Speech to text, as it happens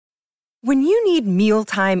When you need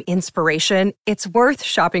mealtime inspiration, it's worth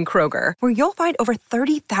shopping Kroger, where you'll find over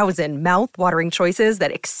 30,000 mouth-watering choices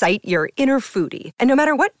that excite your inner foodie. And no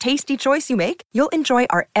matter what tasty choice you make, you'll enjoy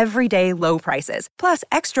our everyday low prices, plus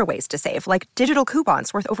extra ways to save, like digital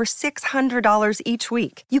coupons worth over $600 each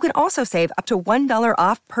week. You can also save up to $1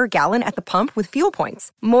 off per gallon at the pump with fuel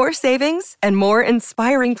points. More savings and more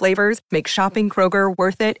inspiring flavors make shopping Kroger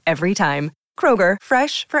worth it every time. Kroger,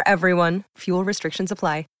 fresh for everyone. Fuel restrictions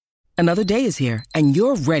apply. Another day is here, and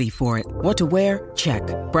you're ready for it. What to wear? Check.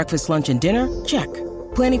 Breakfast, lunch, and dinner? Check.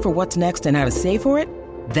 Planning for what's next and how to save for it?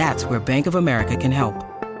 That's where Bank of America can help.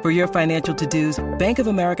 For your financial to-dos, Bank of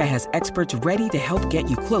America has experts ready to help get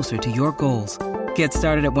you closer to your goals. Get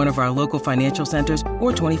started at one of our local financial centers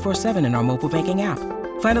or 24/7 in our mobile banking app.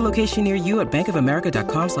 Find a location near you at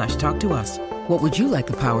bankofamerica.com/talktous. What would you like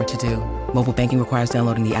the power to do? Mobile banking requires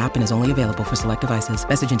downloading the app and is only available for select devices.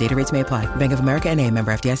 Message and data rates may apply. Bank of America N.A.,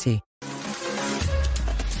 member FDIC.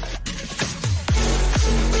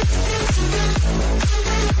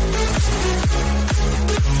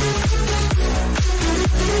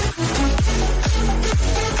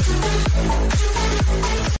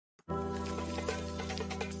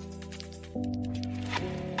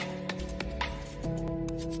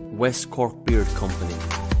 West Cork Beard Company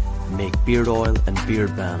make beard oil and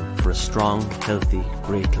beard balm for a strong, healthy,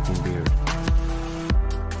 great-looking beard.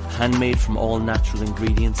 Handmade from all natural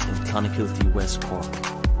ingredients in Clonakilty, West Cork.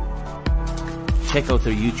 Check out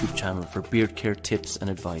their YouTube channel for beard care tips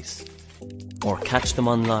and advice, or catch them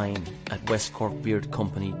online at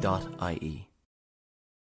westcorkbeardcompany.ie.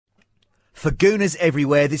 For Gooners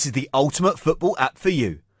everywhere, this is the ultimate football app for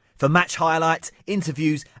you. For match highlights,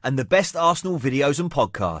 interviews, and the best Arsenal videos and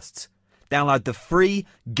podcasts. Download the free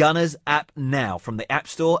Gunners app now from the App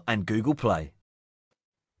Store and Google Play.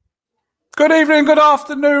 Good evening, good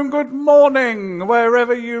afternoon, good morning,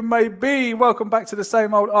 wherever you may be. Welcome back to the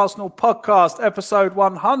Same Old Arsenal podcast, episode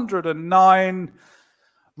 109,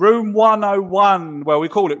 Room 101. Well, we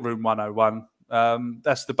call it Room 101.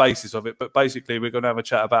 That's the basis of it. But basically, we're going to have a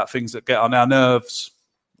chat about things that get on our nerves,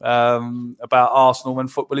 about Arsenal and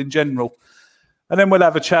football in general. And then we'll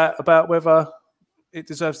have a chat about whether it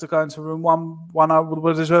deserves to go into Room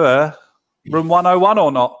 101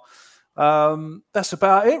 or not. That's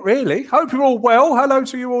about it, really. Hope you're all well. Hello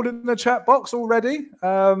to you all in the chat box already.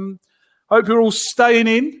 Hope you're all staying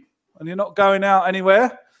in and you're not going out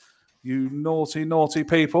anywhere. You naughty, naughty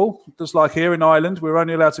people. Just like here in Ireland, we're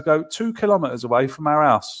only allowed to go 2 kilometres away from our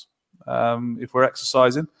house if we're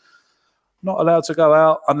exercising. Not allowed to go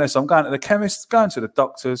out unless I'm going to the chemist, going to the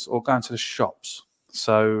doctors, or going to the shops.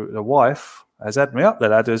 So the wife has had me up the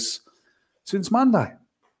ladders since Monday.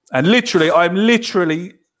 And I'm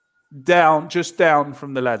literally down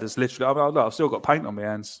from the ladders. Literally, I've still got paint on my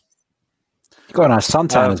hands. You've got a nice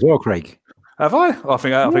suntan as well, Craig. Have I? I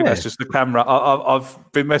think that's just the camera. I've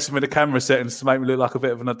been messing with the camera settings to make me look like a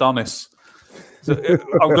bit of an Adonis. So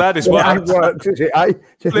I'm glad it's worked.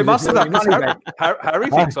 It must have done. Harry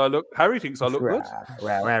thinks I look good.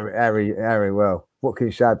 Well, Harry. Well, what can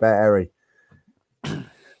you say about Harry?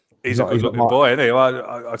 He's a good-looking boy, isn't he?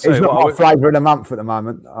 He's not my flavour of the month at the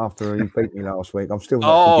moment. After he beat me last week, I'm still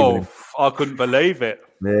not forgiving him. I couldn't believe it.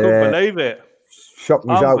 Couldn't believe it. Shocked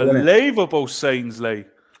me out. Unbelievable scenes, Lee.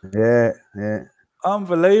 Yeah.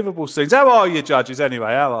 Unbelievable scenes. How are you, judges?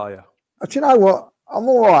 Anyway, how are you? Do you know what? I'm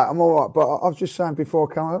all right. But I was just saying before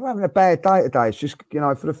I come, I'm having a bad day today. It's just,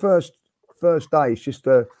 for the first day, it's just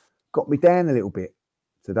got me down a little bit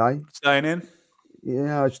today. Staying in.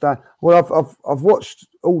 Yeah, well, I've watched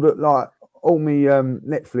all my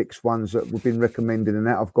Netflix ones that we've been recommending, and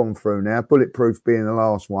that I've gone through now. Bulletproof being the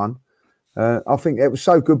last one. I think it was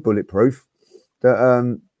so good, Bulletproof, that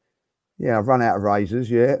I've run out of razors.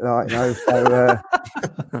 So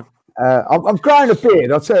I'm growing a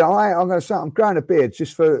beard. I'll tell you, I'm going to say I'm growing a beard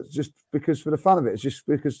just because for the fun of it. It's just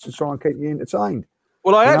because to try and keep you entertained.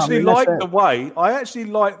 Well, I actually like the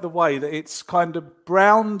way that it's kind of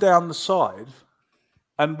brown down the side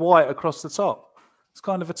and white across the top. It's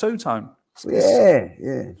kind of a two-tone. Yeah.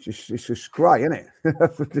 It's just great, isn't it?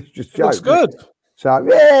 It looks good. So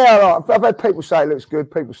I've had people say it looks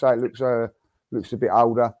good. People say it looks a bit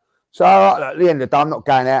older. So at the end of the day, I'm not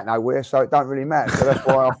going out nowhere, so it don't really matter. So that's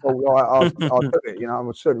why I thought I'll do it.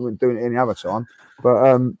 I certainly wouldn't do it any other time.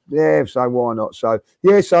 But so why not? So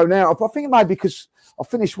so now I think it may be because I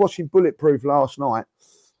finished watching Bulletproof last night,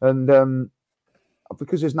 and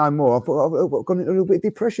because there's no more, I thought I've gone into a little bit of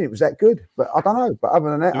depression. It was that good, but I don't know. But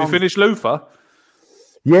other than that, have you finished Luther?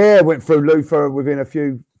 Yeah, I went through Luther within a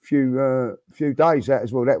few days. That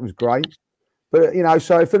as well. That was great. But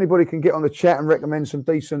so if anybody can get on the chat and recommend some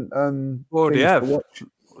decent, already have.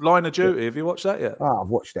 Line of Duty. Have you watched that yet? Oh, I've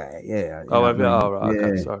watched that. Yeah. Oh, have you? I mean? Oh, right. Yeah.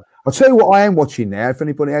 Okay, sorry. I'll tell you what I am watching now. If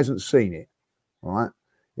anybody hasn't seen it, all right,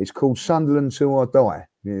 it's called Sunderland Till I Die.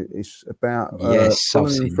 It's about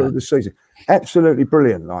following them through the season. Absolutely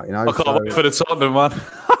brilliant. Like, you know, I can't wait for the Tottenham one.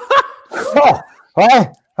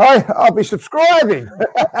 I'll be subscribing.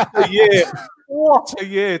 What a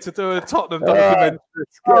year to do a Tottenham documentary.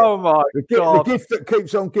 Oh my God. The gift that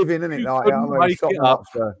keeps on giving, isn't it? Like, couldn't make it up.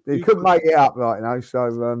 You couldn't make it up, like, you know.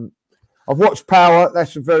 So I've watched Power.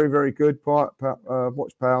 That's very, very good. I've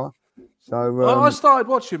watched Power. So I started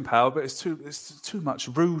watching Power, but it's too much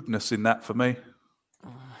rudeness in that for me.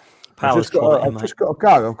 I've just got to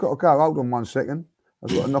go. I've got to go. Hold on 1 second.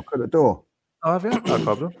 I've got to knock at the door. Oh, have you? No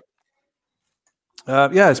problem.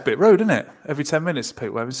 It's a bit rude, isn't it? Every 10 minutes,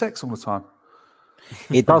 people having sex all the time.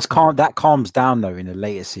 It does calms down though in the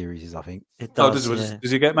later series, I think. It does.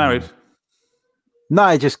 Does he get married? No,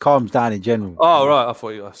 it just calms down in general. Oh, right. I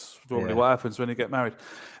thought that's normally what happens when you get married.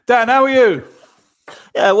 Dan, how are you?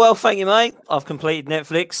 Yeah, well, thank you, mate. I've completed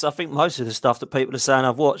Netflix. I think most of the stuff that people are saying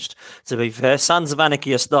I've watched, to be fair. Sons of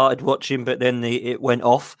Anarchy I started watching, but then it went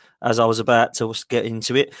off as I was about to get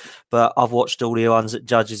into it. But I've watched all the ones that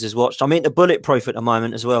Judges has watched. I'm into Bulletproof at the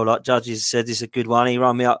moment as well. Like Judges said, it's a good one. He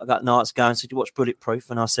rang me up that night ago and said, "You watch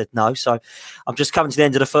Bulletproof?" And I said, no. So I'm just coming to the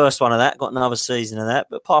end of the first one of that. Got another season of that.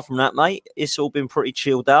 But apart from that, mate, it's all been pretty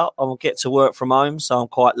chilled out. I'll get to work from home, so I'm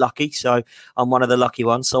quite lucky. So I'm one of the lucky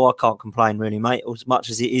ones. So I can't complain really, mate. As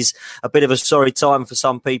much as it is a bit of a sorry time for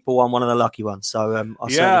some people, I'm one of the lucky ones. So I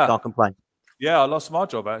certainly can't complain. Yeah, I lost my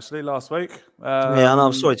job actually last week. Yeah, and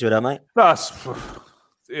I'm sorry to hear that, mate. That's,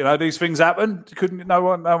 these things happen. No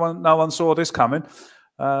one saw this coming.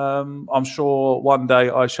 I'm sure one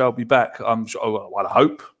day I shall be back. I'm sure. Well, I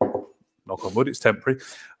hope. Knock on wood, it's temporary.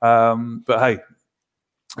 But hey,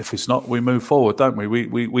 if it's not, we move forward, don't we?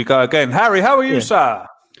 We go again. Harry, how are you, sir?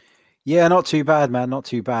 Yeah, not too bad, man. Not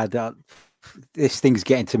too bad. This thing's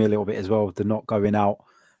getting to me a little bit as well. The not going out.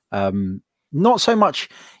 Not so much.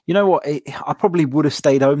 You know what? I probably would have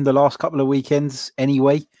stayed home the last couple of weekends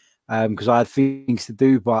anyway, because I had things to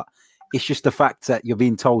do. But it's just the fact that you're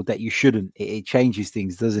being told that you shouldn't. It changes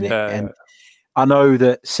things, doesn't it? And I know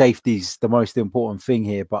that safety is the most important thing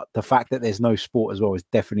here, but the fact that there's no sport as well is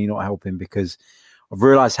definitely not helping, because I've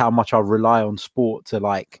realized how much I rely on sport to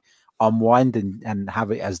like unwind and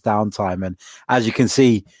have it as downtime. And as you can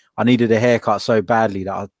see, I needed a haircut so badly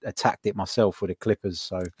that I attacked it myself with the clippers.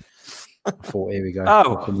 So I thought, here we go.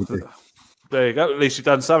 Oh, there you go. At least you've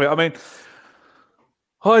done something. I mean,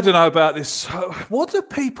 I don't know about this. What do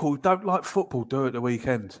people who don't like football do at the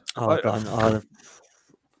weekend?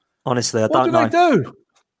 Honestly, I don't know. What do they do?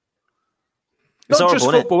 It's Not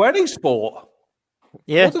horrible, just football, any sport.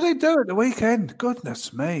 Yeah. What do they do at the weekend?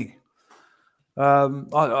 Goodness me. I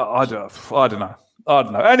don't know.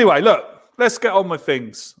 Anyway, look, let's get on with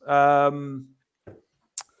things.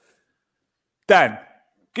 Dan,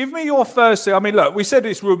 give me your first thing. I mean, look, we said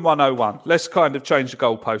it's room 101. Let's kind of change the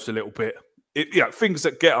goalpost a little bit. Things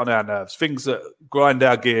that get on our nerves, things that grind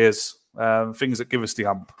our gears, things that give us the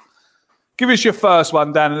hump. Give us your first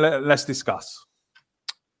one, Dan, and let's discuss.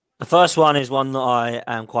 The first one is one that I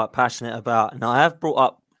am quite passionate about, and I have brought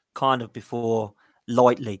up kind of before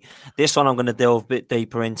lightly. This one I'm going to delve a bit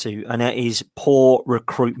deeper into, and that is poor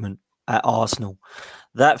recruitment at Arsenal.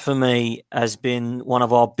 That, for me, has been one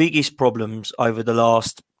of our biggest problems over the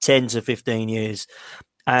last 10 to 15 years.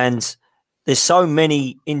 And there's so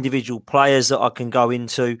many individual players that I can go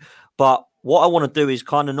into, but what I want to do is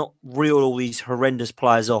kind of not reel all these horrendous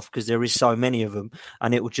players off, because there is so many of them,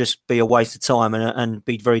 and it would just be a waste of time and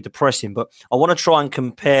be very depressing. But I want to try and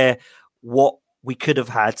compare what we could have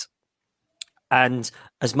had, and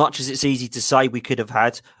as much as it's easy to say we could have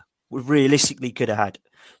had, we realistically could have had.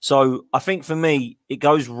 So I think for me, it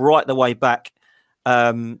goes right the way back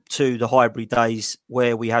to the Highbury days,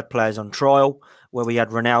 where we had players on trial, where we had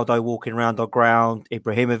Ronaldo walking around our ground,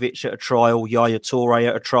 Ibrahimovic at a trial, Yaya Toure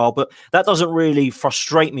at a trial. But that doesn't really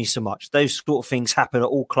frustrate me so much. Those sort of things happen at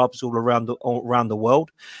all clubs all around the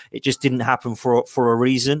world. It just didn't happen for a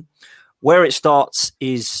reason. Where it starts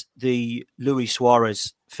is the Luis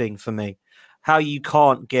Suarez thing for me. How you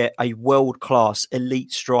can't get a world-class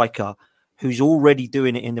elite striker who's already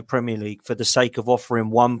doing it in the Premier League for the sake of offering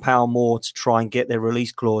 £1 more to try and get their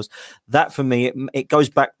release clause. That, for me, it goes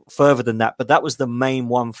back further than that, but that was the main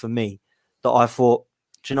one for me that I thought,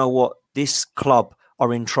 do you know what? This club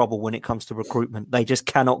are in trouble when it comes to recruitment. They just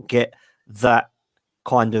cannot get that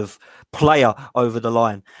kind of player over the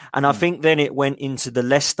line. And I think then it went into the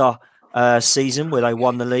Leicester season where they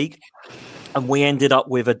won the league. And we ended up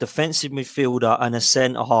with a defensive midfielder and a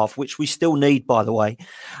centre-half, which we still need, by the way.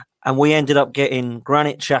 And we ended up getting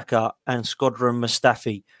Granit Xhaka and Shkodran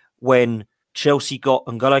Mustafi when Chelsea got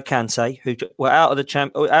N'Golo Kante, who were out of the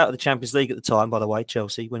Champions League at the time, by the way,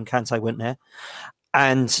 Chelsea, when Kante went there.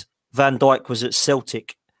 And Van Dijk was at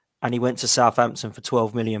Celtic and he went to Southampton for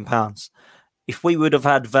 £12 million. If we would have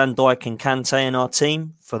had Van Dijk and Kante in our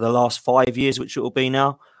team for the last 5 years, which it will be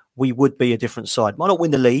now, we would be a different side. Might not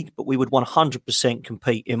win the league, but we would 100%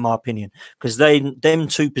 compete, in my opinion, because them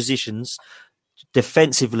two positions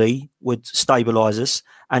defensively would stabilise us,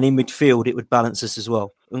 and in midfield it would balance us as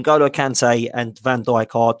well. N'Golo Kante and Van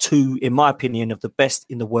Dijk are two, in my opinion, of the best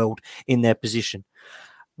in the world in their position.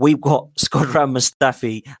 We've got Shkodran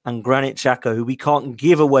Mustafi and Granit Xhaka, who we can't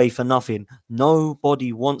give away for nothing.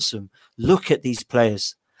 Nobody wants them. Look at these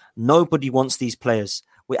players. Nobody wants these players.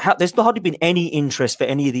 There's hardly been any interest for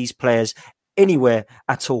any of these players anywhere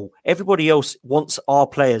at all. Everybody else wants our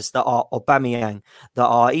players that are Aubameyang, that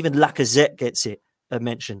are even Lacazette gets it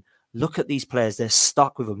mentioned. Look at these players. They're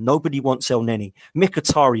stuck with them. Nobody wants El Neni.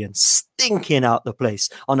 Mkhitaryan stinking out the place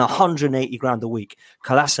on 180 grand a week.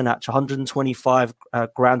 Kolasinac, 125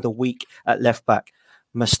 grand a week at left back.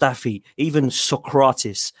 Mustafi, even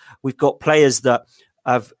Socrates. We've got players that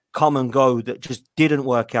have come and go that just didn't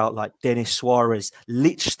work out, like Denis Suarez,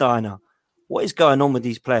 Lichtsteiner. What is going on with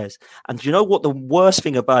these players? And do you know what the worst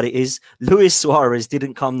thing about it is? Luis Suarez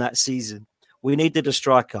didn't come that season. We needed a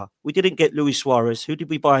striker. We didn't get Luis Suarez. Who did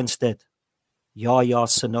we buy instead? Yaya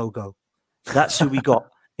Sanogo. That's who we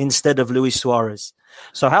got instead of Luis Suarez.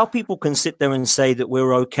 So how people can sit there and say that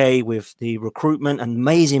we're okay with the recruitment and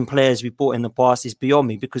amazing players we bought in the past is beyond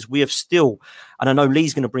me, because we have still, and I know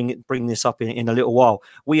Lee's going to bring this up in a little while,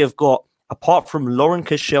 we have got, apart from Lauren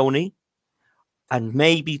Koscielny and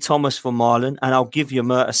maybe Thomas Vermaelen, and I'll give you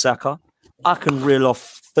Mertesacker, I can reel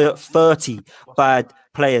off 30 bad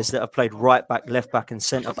players that have played right back, left back and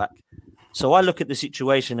centre back. So I look at the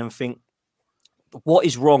situation and think, what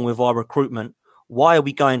is wrong with our recruitment? Why are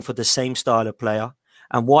we going for the same style of player?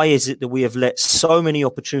 And why is it that we have let so many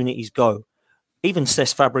opportunities go? Even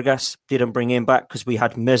Cesc Fabregas didn't bring him back because we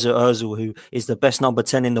had Mesut Ozil, who is the best number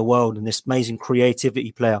 10 in the world and this amazing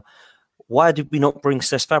creativity player. Why did we not bring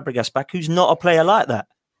Cesc Fabregas back, who's not a player like that?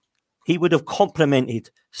 He would have complemented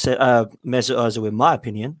Mesut Ozil, in my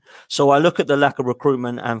opinion. So I look at the lack of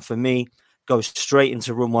recruitment and for me, goes straight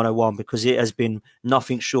into Room 101 because it has been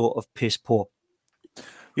nothing short of piss poor.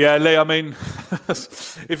 Yeah, Lee, I mean,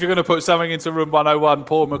 if you're going to put something into Room 101,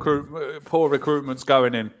 poor recruitment's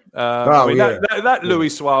going in. That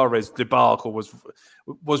Luis Suarez debacle was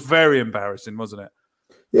very embarrassing, wasn't it?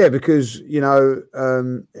 Yeah, because,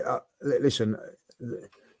 listen,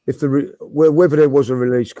 if whether there was a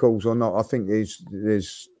release clause or not, I think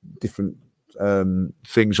there's different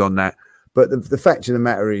things on that. But the fact of the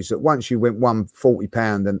matter is that once you went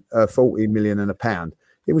 £40 and 40 million and £1,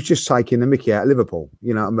 it was just taking the mickey out of Liverpool.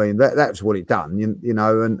 You know what I mean? That's what it done. You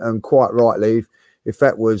know, and quite rightly, if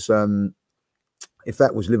that was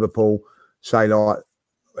Liverpool, say like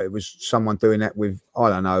it was someone doing that with, I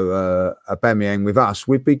don't know, Aubameyang with us,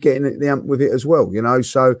 we'd be getting the ump with it as well. You know,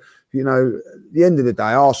 so at the end of the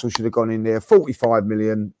day, Arsenal should have gone in there 45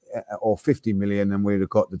 million or 50 million, and we'd have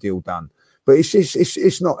got the deal done. But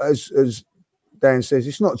it's not as Dan says.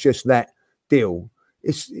 It's not just that deal.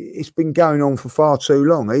 It's been going on for far too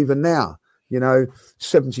long. Even now,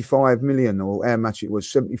 75 million or how much it was,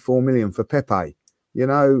 74 million for Pepe.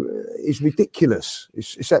 It's ridiculous.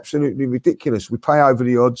 It's absolutely ridiculous. We pay over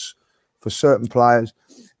the odds for certain players.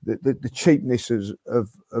 The cheapness of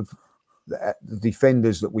the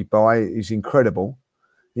defenders that we buy is incredible.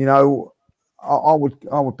 I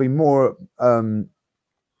would be more.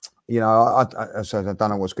 I don't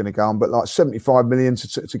know what's going to go on, but like 75 million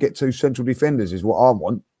to get two central defenders is what I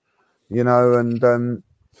want, and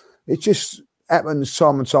it just happens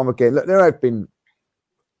time and time again. Look, there have been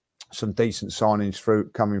some decent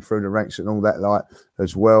signings coming through the ranks and all that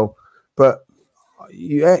as well, but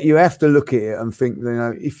you have to look at it and think,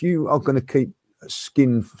 if you are going to keep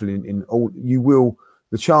skin in all, you will.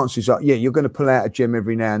 The chances are, you're going to pull out a gem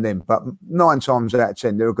every now and then, but 9 times out of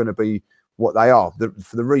 10, they're going to be what they are.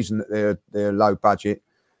 For the reason that they're low budget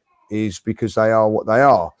is because they are what they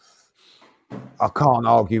are. I can't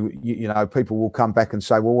argue. People will come back and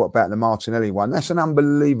say, "Well, what about the Martinelli one?" That's an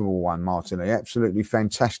unbelievable one, Martinelli. Absolutely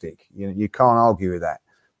fantastic. You can't argue with that.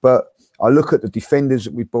 But I look at the defenders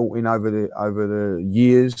that we brought in over the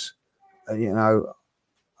years.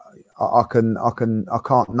 I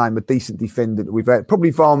can't name a decent defender that we've had. Probably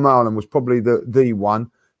Van Malen was probably the one.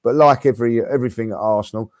 But like everything at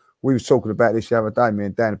Arsenal. We was talking about this the other day, me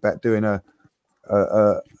and Dan, about doing a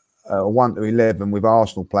a 1 to 11 with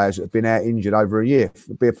Arsenal players that have been out injured over a year.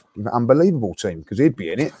 It'd be an unbelievable team because he'd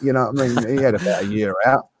be in it. You know what I mean? He had about a year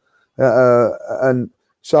out, and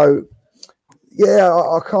so yeah,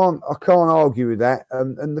 I can't argue with that.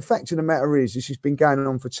 And the fact of the matter is, this has been going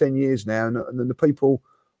on for 10 years now, and the people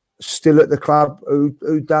still at the club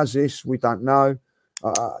who does this, we don't know.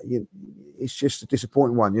 It's just a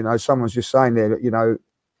disappointing one. You know, someone's just saying there that, you know,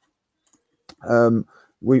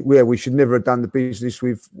 we should never have done the business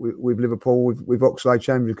with Liverpool, with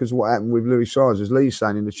Oxlade-Chamberlain, because of what happened with Luis Suarez, as Lee's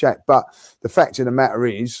saying in the chat. But the fact of the matter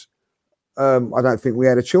is, I don't think we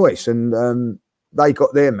had a choice, and they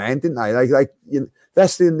got their man, didn't they?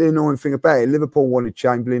 That's the annoying thing about it. Liverpool wanted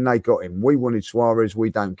Chamberlain, they got him. We wanted Suarez, we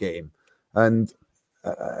don't get him. And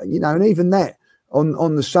you know, and even that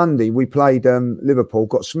on the Sunday we played Liverpool,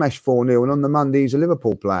 got smashed 4-0, and on the Monday he's a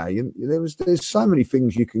Liverpool player. There's so many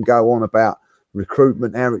things you can go on about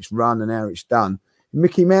recruitment, how it's run and how it's done.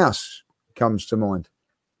 Mickey Mouse comes to mind.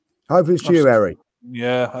 Hopefully it's you, Harry.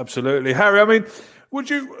 Yeah, absolutely. Harry, I mean, would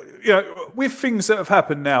you know, with things that have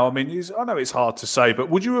happened now, I mean, I know it's hard to say, but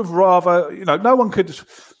would you have rather, you know, no one could,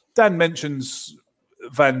 Dan mentions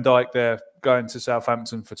Van Dijk there going to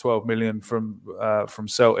Southampton for 12 million from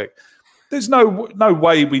Celtic. There's no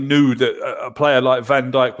way we knew that a player like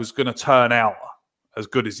Van Dijk was going to turn out as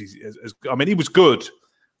good as I mean, he was good.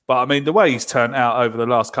 But I mean, the way he's turned out over the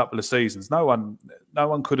last couple of seasons, no one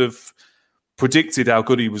could have predicted how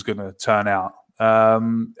good he was going to turn out.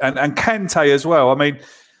 And Kante as well. I mean,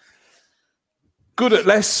 good at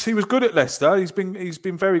Leicester. He was good at Leicester. He's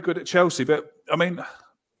been very good at Chelsea. But I mean,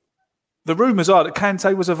 the rumours are that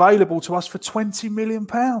Kante was available to us for £20 million.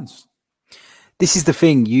 This is the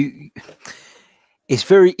thing. It's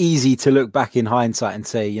very easy to look back in hindsight and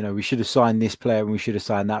say, you know, we should have signed this player and we should have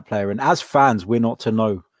signed that player. And as fans, we're not to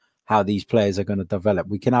know how these players are going to develop.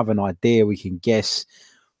 We can have an idea, we can guess,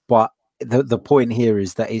 but the point here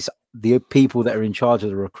is that it's the people that are in charge of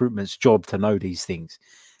the recruitment's job to know these things,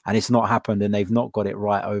 and it's not happened, and they've not got it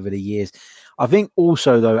right over the years. I think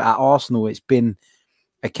also, though, at Arsenal, it's been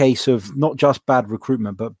a case of not just bad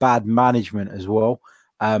recruitment, but bad management as well.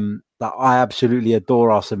 That I absolutely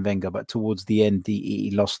adore Arsene Wenger, but towards the end,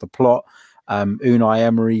 he lost the plot. Unai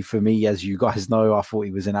Emery, for me, as you guys know, I thought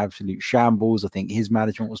he was an absolute shambles. I think his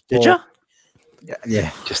management was poor. Did you?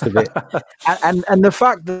 Yeah, just a bit. and the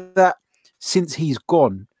fact that since he's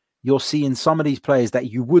gone, you're seeing some of these players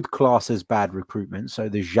that you would class as bad recruitment, so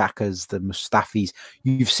the Xhakas, the Mustafis,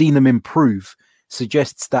 you've seen them improve,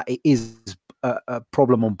 suggests that it is a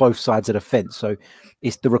problem on both sides of the fence. So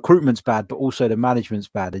it's the recruitment's bad, but also the management's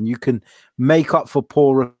bad. And you can make up for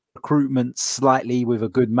poor recruitment slightly with a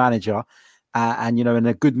good manager. And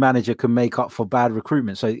a good manager can make up for bad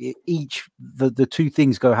recruitment. So the two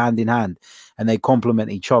things go hand in hand and they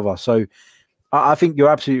complement each other. So I think you're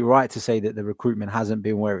absolutely right to say that the recruitment hasn't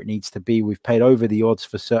been where it needs to be. We've paid over the odds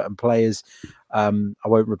for certain players. I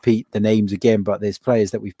won't repeat the names again, but there's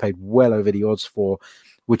players that we've paid well over the odds for,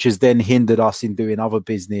 which has then hindered us in doing other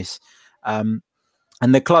business. And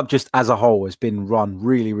the club just as a whole has been run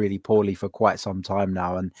really, really poorly for quite some time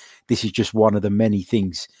now. And this is just one of the many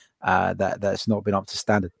things that's not been up to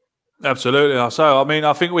standard. Absolutely. So, I mean,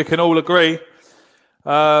 I think we can all agree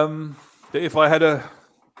that if I had a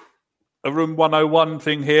Room 101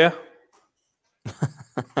 thing here.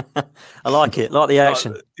 I like it. Like the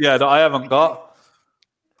action. That I haven't got.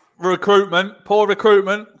 Poor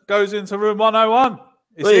recruitment goes into Room 101.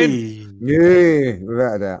 It's in. Yeah,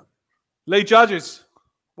 without a doubt. Lee Judges,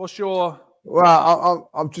 what's your... Well,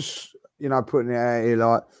 I'm just, putting it out here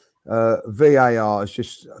like VAR is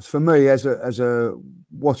just, for me, as a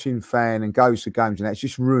watching fan and goes to games and that, it's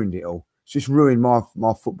just ruined it all. It's just ruined my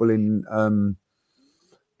footballing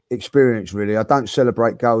experience, really. I don't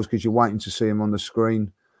celebrate goals because you're waiting to see them on the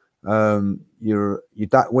screen. When you're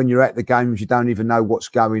at the games, you don't even know what's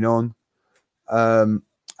going on.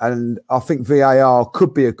 And I think VAR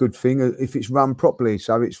could be a good thing if it's run properly.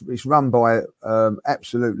 So it's run by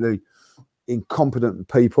absolutely incompetent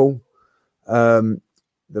people. The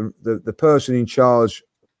person in charge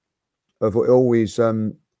of it all is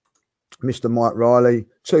Mr. Mike Riley.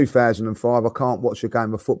 2005, I can't watch a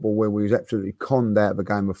game of football where we was absolutely conned out of a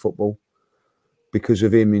game of football because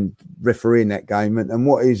of him in refereeing that game. And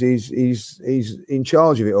what is he's in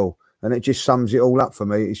charge of it all, and it just sums it all up for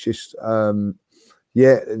me. It's just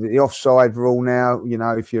the offside rule now.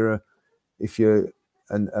 If you're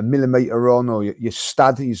a millimetre on, or your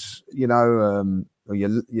stud is, or your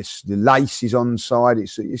lace is onside.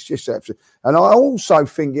 It's just absolutely. And I also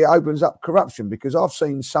think it opens up corruption, because I've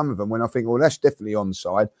seen some of them when I think, well, that's definitely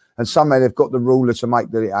onside, and somehow they've got the ruler to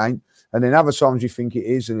make that it ain't. And then other times you think it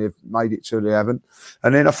is, and they've made it till they haven't.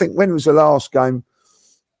 And then I think when was the last game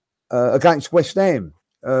against West Ham,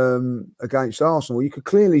 against Arsenal, you could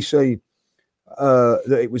clearly see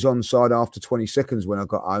that it was onside after 20 seconds when I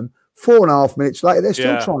got home. 4.5 minutes later, they're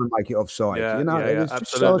still trying to make it offside.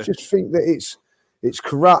 So I just think that it's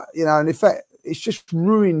corrupt, and in fact, it's just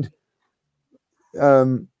ruined.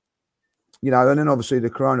 And then obviously the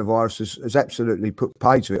coronavirus has absolutely put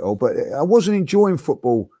pay to it all. But I wasn't enjoying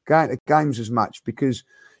football, going to games as much, because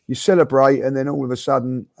you celebrate and then all of a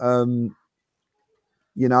sudden, hold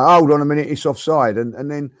on a minute, it's offside. And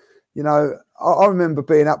then, I remember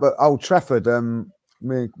being up at Old Trafford,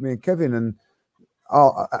 me and Kevin, and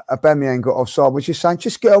Aubameyang got offside. We're just saying,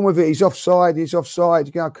 just get on with it. He's offside.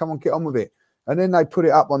 Come on, get on with it. And then they put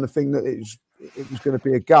it up on the thing that it was going to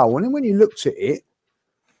be a goal. And then when you looked at it,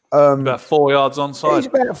 about 4 yards onside. It's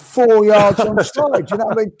about 4 yards onside. You know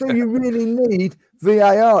what I mean? Do you really need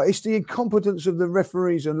VAR? It's the incompetence of the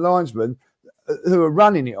referees and linesmen who are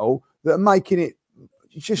running it all that are making it.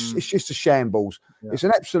 It's just a shambles. Yeah. It's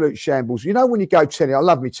an absolute shambles. When you go tennis, I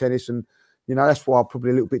love me tennis, and that's why I'm probably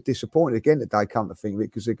a little bit disappointed again today. Come to think of it,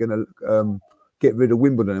 because they're going to get rid of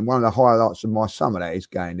Wimbledon, and one of the highlights of my summer that is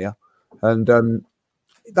going there. And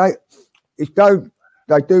they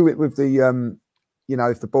do it with the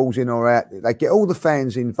if the ball's in or out, they get all the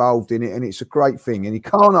fans involved in it, and it's a great thing, and you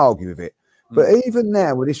can't argue with it. But even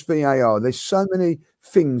now with this VAR, there's so many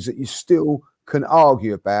things that you still can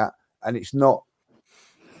argue about, and it's not.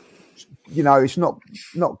 It's not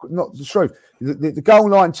the truth. The goal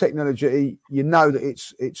line technology, that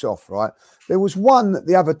it's off, right? There was one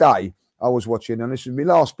the other day I was watching, and this is my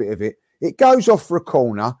last bit of it. It goes off for a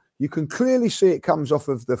corner. You can clearly see it comes off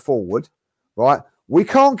of the forward, right? We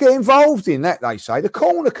can't get involved in that, they say. The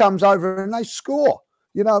corner comes over and they score.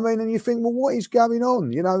 You know what I mean? And you think, well, what is going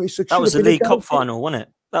on? That was the League Cup final, wasn't it?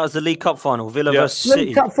 That was the League Cup final, Villa versus City.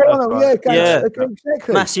 League Cup final,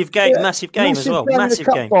 exactly. Massive game as well. Massive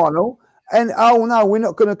game. Final. And, oh, no, we're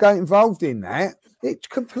not going to get involved in that. It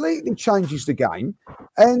completely changes the game.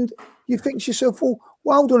 And you think to yourself, well,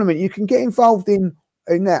 hold on a minute. You can get involved in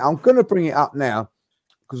that. I'm going to bring it up now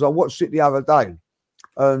because I watched it the other day.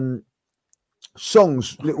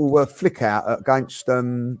 Song's little flick out against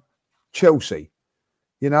Chelsea,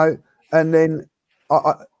 and then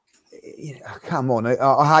come on,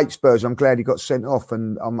 I hate Spurs. I'm glad he got sent off,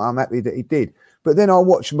 and I'm happy that he did. But then I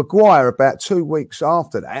watched Maguire about 2 weeks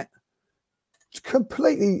after that. It's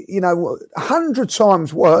completely, 100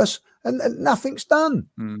 times worse, and nothing's done.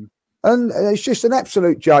 And it's just an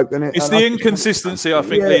absolute joke. And it's the inconsistency, I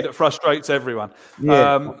think, Lee, that frustrates everyone.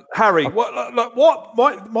 Yeah. Harry,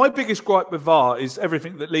 my biggest gripe with VAR is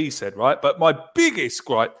everything that Lee said, right? But my biggest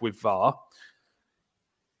gripe with VAR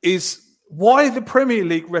is why the Premier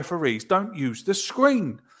League referees don't use the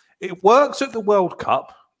screen. It works at the World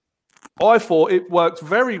Cup. I thought it worked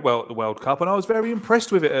very well at the World Cup, and I was very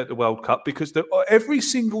impressed with it at the World Cup because every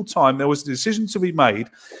single time there was a decision to be made,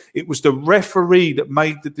 it was the referee that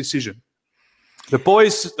made the decision. The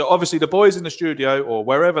boys in the studio or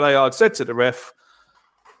wherever they are had said to the ref,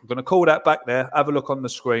 I'm going to call that back there, have a look on the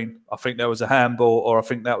screen. I think there was a handball, or I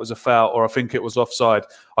think that was a foul, or I think it was offside.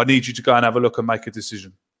 I need you to go and have a look and make a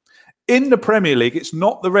decision. In the Premier League, it's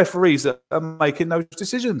not the referees that are making those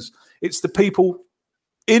decisions. It's the people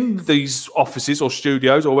in these offices or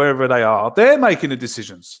studios or wherever they are. They're making the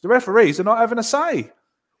decisions. The referees are not having a say.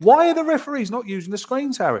 Why are the referees not using the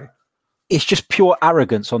screens, Harry? It's just pure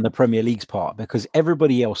arrogance on the Premier League's part, because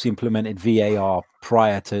everybody else implemented VAR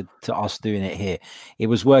prior to us doing it here. It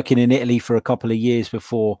was working in Italy for a couple of years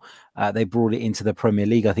before they brought it into the Premier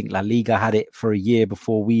League. I think La Liga had it for a year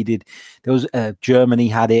before we did. There was Germany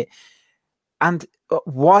had it. And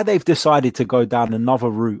why they've decided to go down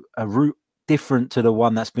another route, a route different to the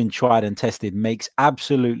one that's been tried and tested, makes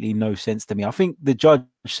absolutely no sense to me. I think the judge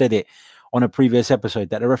said it on a previous episode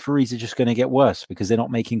that the referees are just going to get worse because they're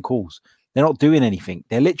not making calls. They're not doing anything.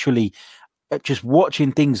 They're literally just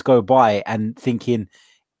watching things go by and thinking,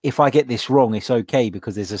 if I get this wrong, it's okay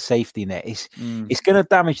because there's a safety net. It's going to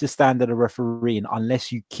damage the standard of refereeing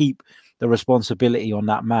unless you keep the responsibility on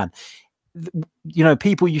that man.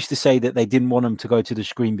 People used to say that they didn't want them to go to the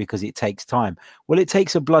screen because it takes time. Well, it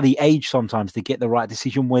takes a bloody age sometimes to get the right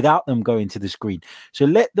decision without them going to the screen. So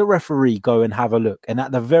let the referee go and have a look. And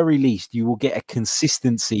at the very least, you will get a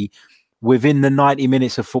consistency within the 90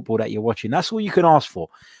 minutes of football that you're watching. That's all you can ask for.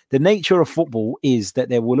 The nature of football is that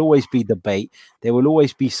there will always be debate. There will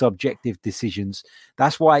always be subjective decisions.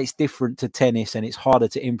 That's why it's different to tennis, and it's harder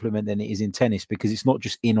to implement than it is in tennis, because it's not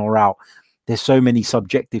just in or out. There's so many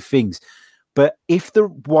subjective things. But if the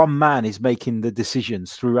one man is making the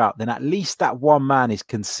decisions throughout, then at least that one man is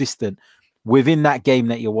consistent within that game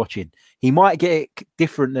that you're watching. He might get it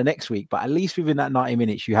different the next week, but at least within that 90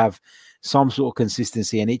 minutes, you have some sort of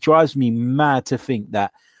consistency. And it drives me mad to think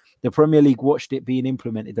that the Premier League watched it being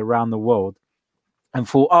implemented around the world and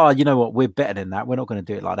thought, oh, you know what, we're better than that. We're not going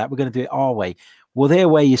to do it like that. We're going to do it our way. Well, their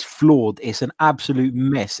way is flawed. It's an absolute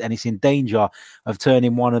mess, and it's in danger of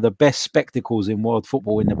turning one of the best spectacles in world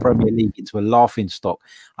football in the Premier League into a laughingstock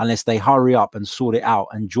unless they hurry up and sort it out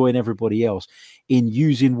and join everybody else in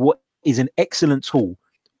using what is an excellent tool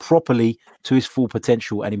properly to its full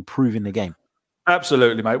potential and improving the game.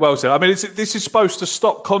 Absolutely, mate. Well said. I mean, this is supposed to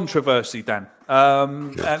stop controversy, Dan.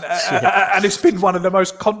 And it's been one of the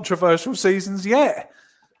most controversial seasons yet.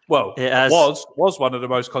 Well, it was one of the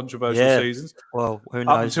most controversial seasons. Well, who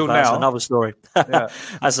knows? Until That's now. another story.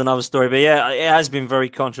 That's another story. But yeah, it has been very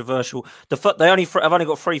controversial. I've only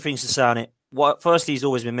got three things to say on it. Firstly, he's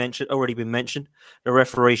already been mentioned. The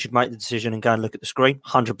referee should make the decision and go and look at the screen,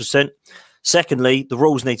 100%. Secondly, the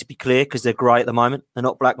rules need to be clear because they're grey at the moment. They're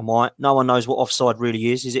not black and white. No one knows what offside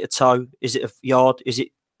really is. Is it a toe? Is it a yard? Is it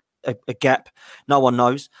a gap? No one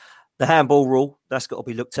knows. The handball rule, that's got to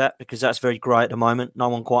be looked at because that's very grey at the moment. No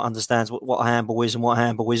one quite understands what a handball is and what a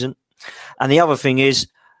handball isn't. And the other thing is,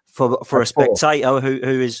 for a spectator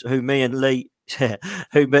who me and Lee,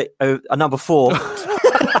 number 4,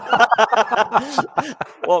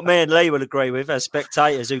 what me and Lee will agree with as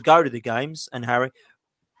spectators who go to the games, and Harry,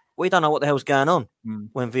 we don't know what the hell's going on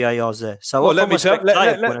when VAR's there. So, let me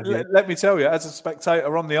tell you, as a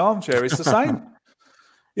spectator on the armchair, it's the same.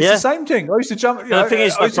 It's the same thing. I used to jump. I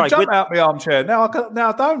used to jump out my armchair. Now I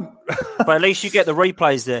don't. But at least you get the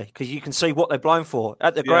replays there because you can see what they're blown for.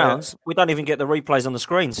 At the grounds, we don't even get the replays on the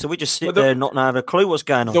screen, so we just sit there not having a clue what's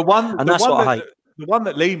going on. I hate. The one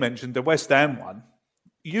that Lee mentioned, the West Ham one,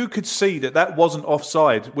 you could see that wasn't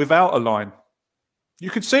offside without a line. You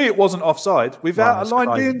could see it wasn't offside without a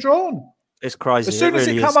line being drawn. It's crazy. As soon as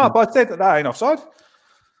it came up, I said that ain't offside.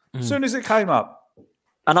 As soon as it came up.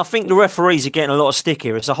 And I think the referees are getting a lot of stick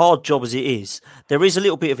here. It's a hard job as it is. There is a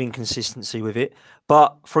little bit of inconsistency with it.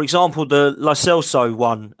 But, for example, the Lo Celso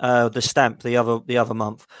one, the stamp the other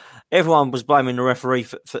month, everyone was blaming the referee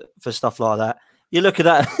for stuff like that. You look at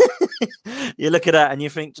that, and you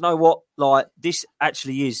think, do you know what? Like, this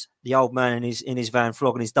actually is the old man in his van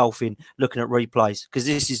flogging his dolphin, looking at replays, because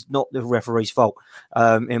this is not the referee's fault,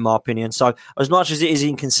 in my opinion. So, as much as it is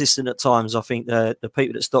inconsistent at times, I think the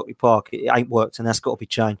people at Stockley Park, it ain't worked, and that's got to be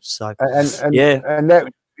changed. So, and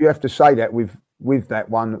that, you have to say that with that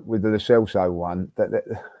one, with the Lo Celso one, that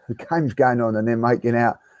the game's going on, and they're making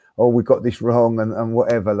out, oh, we got this wrong and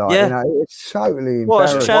whatever. Like, you know, it's totally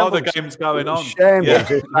embarrassing. While the game's going on.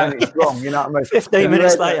 Shambles, it's wrong, you know what I mean? 15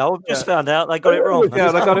 minutes later, I've just found out they got it wrong.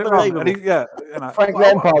 Yeah, they got it wrong. Frank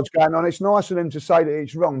Lampard's going on. It's nice of them to say that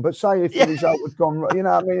it's wrong, but say if the result had gone wrong, you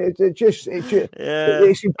know what I mean?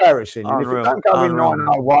 It's embarrassing. And if it don't go in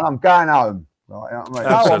 9-0-1, I'm going home. Right, you know what I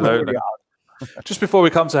mean? Absolutely. Just before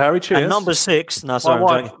we come to Harry, cheers. And number 6,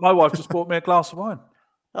 my wife just bought me a glass of wine.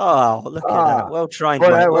 Oh, look at that. Well trained,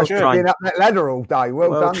 mate. Well trained. Been up that ladder all day.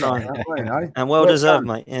 Well done, mate. You know? And well deserved,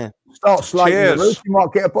 mate. Yeah. Start slating the roof. You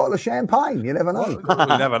might get a bottle of champagne. You never know.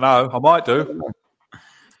 You never know. I might do.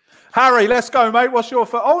 Harry, let's go, mate. What's your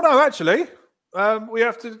first? Oh, no, actually. We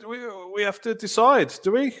have to decide,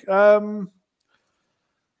 do we?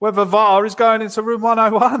 Whether VAR is going into room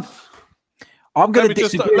 101. I'm going to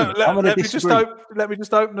disagree. Let me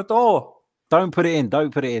just open the door. Don't put it in.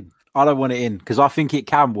 I don't want it in because I think it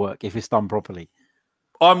can work if it's done properly.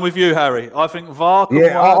 I'm with you, Harry. I think VAR can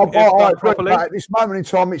work if done properly. At this moment in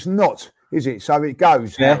time, it's not, is it? So it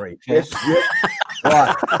goes, Harry. Yes.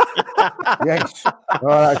 Right. Yes.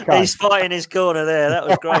 Right, okay. He's fighting his corner there. That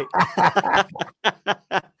was great.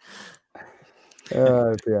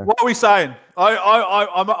 Oh, dear. What are we saying?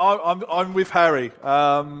 I'm with Harry.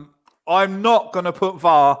 I'm not going to put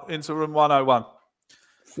VAR into room 101.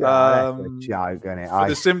 That's a joke, isn't it? For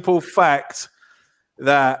the simple fact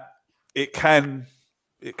that it can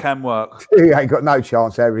work. You ain't got no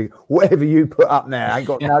chance, Harry. Whatever you put up now, ain't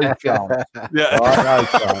got no chance. Yeah. Right, no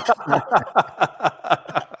chance.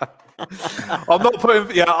 I'm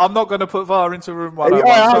not going to put VAR into room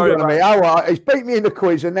 101. Sorry, he's beat me in the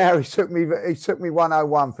quiz, and now he took me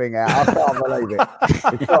 101 thing out. I can't believe it.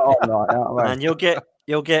 It's not on, like, you know what I mean? And you'll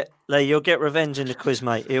get revenge in the quiz,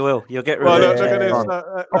 mate. You will. You'll get revenge.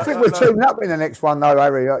 I think we're teaming up in the next one, though,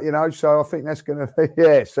 Harry. You know, so I think that's going to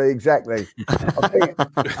be See, exactly.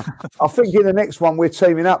 I think in the next one we're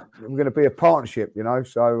teaming up. We're going to be a partnership. You know,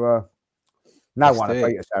 so No one will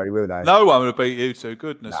beat us, Harry, will they? No one will beat you two.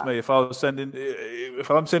 Goodness me! If I'm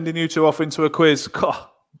sending you two off into a quiz, God,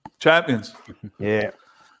 champions. Yeah.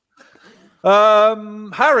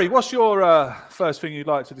 Harry, what's your first thing you'd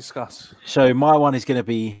like to discuss? So my one is going to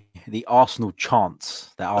be the Arsenal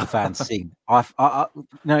chants that our fans sing. I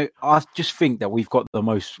just think that we've got the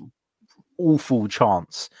most awful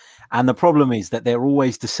chants, and the problem is that they're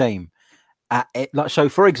always the same. So,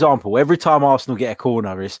 for example, every time Arsenal get a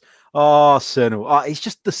corner, it's Arsenal. It's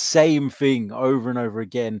just the same thing over and over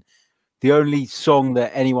again. The only song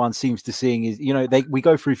that anyone seems to sing is, we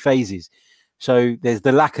go through phases. So there's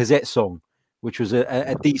the Lacazette song, which was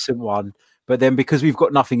a decent one. But then because we've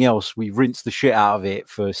got nothing else, we rinse the shit out of it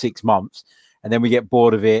for 6 months. And then we get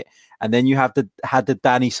bored of it. And then you had the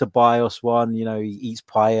Danny Ceballos one, he eats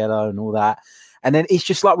paella and all that. And then it's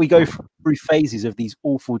just like we go through phases of these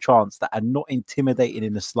awful chants that are not intimidating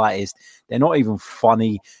in the slightest. They're not even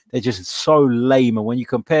funny. They're just so lame. And when you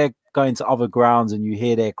compare going to other grounds and you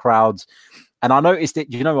hear their crowds, and I noticed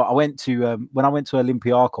it, when I went to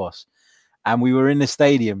Olympiacos and we were in the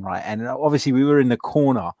stadium, right? And obviously we were in the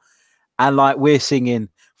corner and like we're singing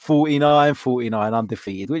 49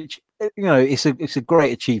 undefeated, which, it's a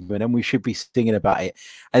great achievement and we should be singing about it.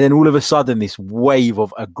 And then all of a sudden, this wave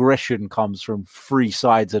of aggression comes from 3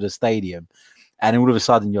 sides of the stadium. And all of a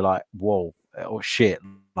sudden you're like, whoa, oh shit.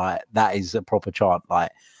 Like that is a proper chant. Like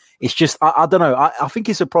it's just, I don't know. I think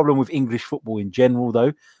it's a problem with English football in general,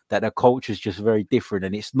 though, that the culture is just very different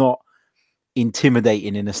and it's not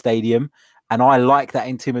intimidating in a stadium. And I like that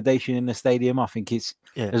intimidation in the stadium. I think it's,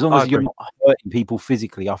 as long as you're not hurting people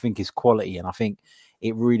physically, I think it's quality. And I think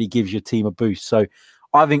it really gives your team a boost. So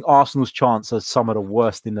I think Arsenal's chants are some of the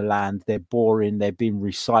worst in the land. They're boring. They're being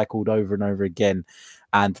recycled over and over again.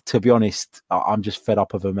 And to be honest, I'm just fed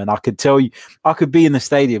up of them. And I could tell you, I could be in the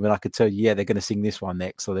stadium and I could tell you, they're going to sing this one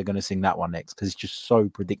next or they're going to sing that one next because it's just so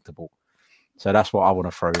predictable. So that's what I want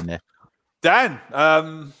to throw in there. Dan,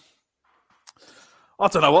 I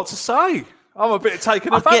don't know what to say. I'm a bit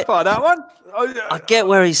taken aback by that one. I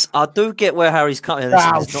do get where Harry's coming. It's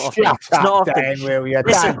not often.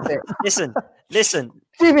 Listen.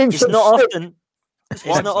 It's not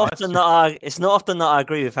often that I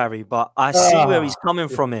agree with Harry, but I see where he's coming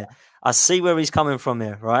from here.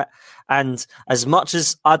 Right? And as much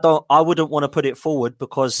as I wouldn't want to put it forward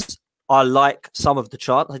because I like some of the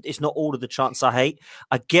chants. It's not all of the chants I hate.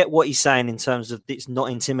 I get what he's saying in terms of it's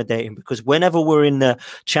not intimidating because whenever we're in the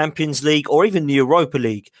Champions League or even the Europa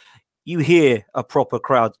League, you hear a proper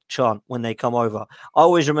crowd chant when they come over. I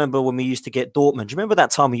always remember when we used to get Dortmund. Do you remember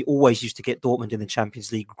that time we always used to get Dortmund in the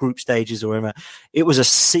Champions League group stages or whatever? It was a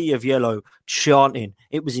sea of yellow chanting.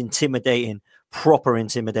 It was intimidating, proper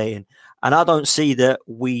intimidating. And I don't see that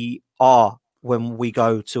we are when we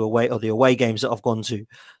go to the away games that I've gone to.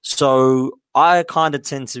 So I kind of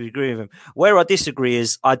tend to agree with him. Where I disagree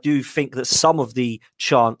is I do think that some of the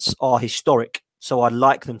chants are historic. So I'd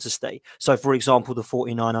like them to stay. So, for example, the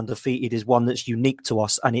 49 undefeated is one that's unique to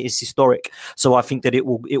us and it is historic. So I think that it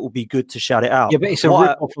will be good to shout it out. Yeah, but it's a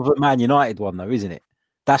rip-off of a Man United one, though, isn't it?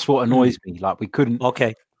 That's what annoys me. Like, we couldn't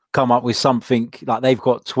come up with something. Like, they've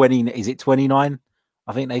got 20. Is it 29?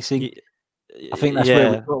 I think they sing. I think that's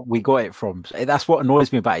where we got it from. That's what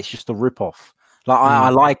annoys me about it. It's just a rip-off. Like, I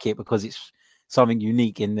like it because it's something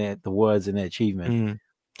unique in the words and the achievement.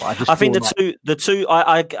 I think the two.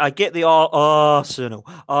 I get the Arsenal.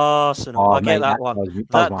 I get that one.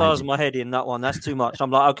 That does my head in. That one. That's too much.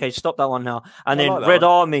 I'm like, okay, stop that one now. And then Red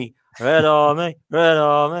Army. Okay,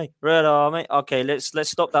 let's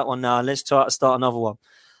stop that one now. And let's try to start another one.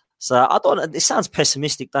 So I don't. It sounds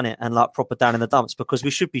pessimistic, doesn't it? And like proper down in the dumps because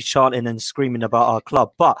we should be chanting and screaming about our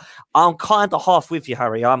club. But I'm kind of half with you,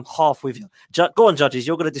 Harry. I'm half with you. Go on, judges.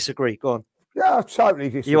 You're going to disagree. Go on. Yeah, I totally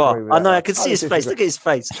disagree. You are. With I know. that. I can see his face. Look at his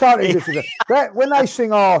face. Totally disagree. When they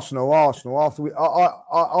sing Arsenal, after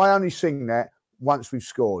I only sing that once we've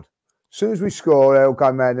scored. As soon as we score, they'll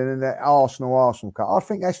go mad and then the Arsenal cut. I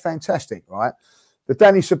think that's fantastic, right? The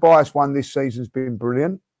Danny Ceballos one this season's been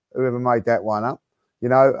brilliant. Whoever made that one up. You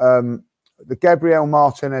know, the Gabriel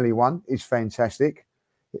Martinelli one is fantastic.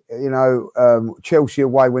 You know, Chelsea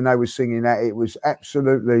away when they were singing that, it was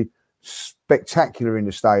absolutely spectacular in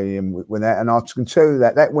the stadium when that, and I can tell you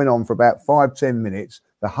that went on for about 5-10 minutes,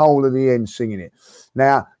 the whole of the end singing it.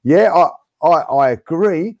 Now, yeah, I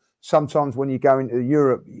agree. Sometimes when you go into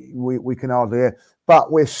Europe, we can hardly hear,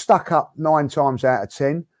 but we're stuck up 9 times out of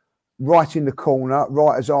 10, right in the corner,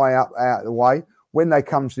 right as eye up out of the way. When they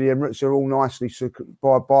come to the Emirates, they're all nicely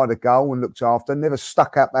by the goal and looked after, never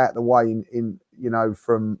stuck up out of the way in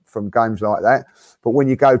from games like that. But when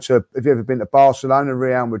you go to, have you ever been to Barcelona,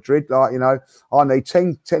 Real Madrid? Like, I need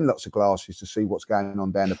 10 lots of glasses to see what's going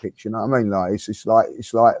on down the pitch. You know what I mean? Like,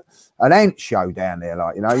 it's like an ant show down there.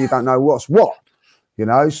 Like, you don't know what's what.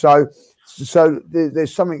 So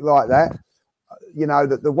there's something like that.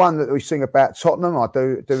 That the one that we sing about Tottenham, I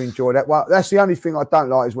do enjoy that. Well, that's the only thing I don't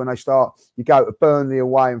like is when you go to Burnley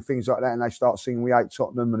away and things like that, and they start singing "We Hate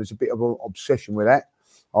Tottenham," and there's a bit of an obsession with that.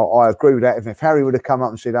 I agree with that. If Harry would have come up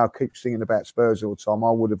and said, "I'll keep singing about Spurs all the time,"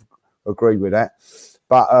 I would have agreed with that.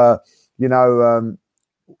 But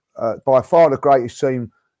by far the greatest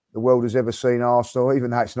team the world has ever seen, Arsenal,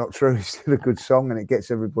 even though it's not true, it's still a good song and it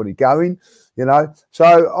gets everybody going, So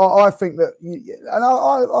I think that, and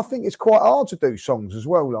I think it's quite hard to do songs as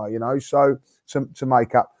well, like, so to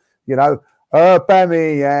make up, Birmingham.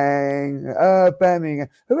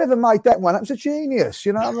 Whoever made that one, that was a genius,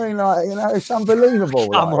 you know what I mean? Like, it's unbelievable.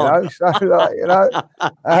 Come on. So,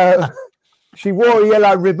 like, she wore a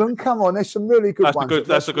yellow ribbon. Come on, there's some really good ones.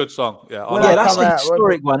 That's a good song. Yeah, that's an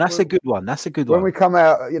historic one. That's a good one. That's a good one. When we come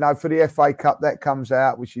out, for the FA Cup, that comes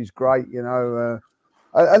out, which is great. And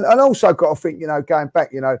also got to think, going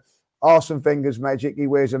back, Arsene Wenger's Magic. He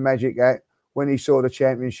wears a magic hat. When he saw the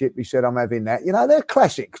championship, he said, "I'm having that." They're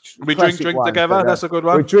classics. We drink together. That's a good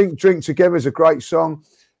one. We drink together is a great song.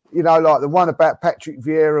 Like the one about Patrick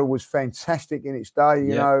Vieira was fantastic in its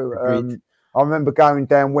day. I remember going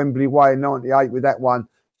down Wembley Way in '98 with that one.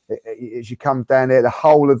 As you come down there, the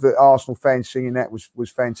whole of the Arsenal fans singing that was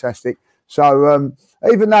fantastic. So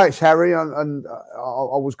even though it's Harry, and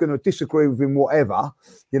I was going to disagree with him, whatever,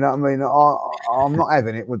 you know what I mean? I'm not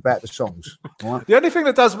having it about the songs. Right? The only thing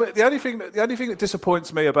that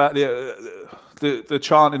disappoints me about the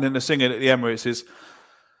chanting and the singing at the Emirates is,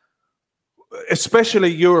 especially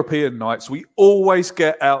European nights, we always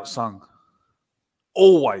get outsung.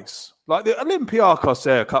 Always. Like the Olympiacos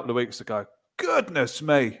there a couple of weeks ago. Goodness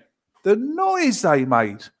me. The noise they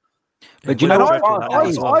made. But we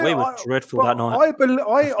were dreadful that night.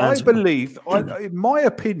 I believe, in my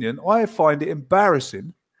opinion, I find it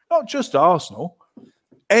embarrassing, not just Arsenal,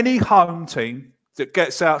 any home team that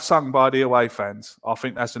gets outsung by the away fans. I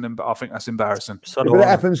think that's embarrassing. But it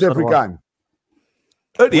happens every game.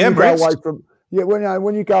 At the Emirates.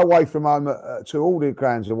 When you go away from home to all the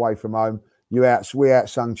grounds away from home, we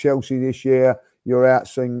outsung Chelsea this year. You're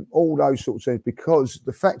outsung all those sorts of things, because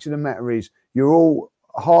the fact of the matter is, you're all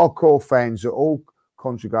hardcore fans are all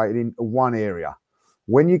conjugated in one area.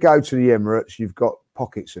 When you go to the Emirates, you've got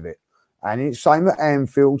pockets of it, and it's same at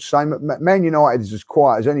Anfield, same at Man United is as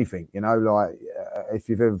quiet as anything. If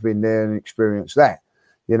you've ever been there and experienced that,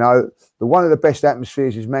 the one of the best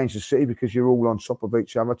atmospheres is Manchester City, because you're all on top of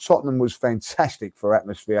each other. Tottenham was fantastic for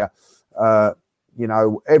atmosphere.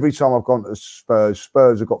 Every time I've gone to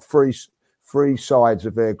Spurs have got three sides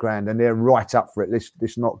of their ground, and they're right up for it.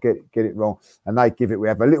 Let's not get it wrong. And they give it. We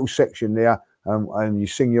have a little section there, and you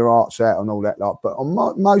sing your hearts out and all that lot. But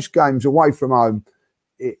on most games away from home,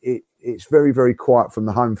 it's very, very quiet from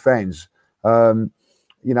the home fans.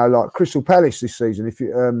 Like Crystal Palace this season. If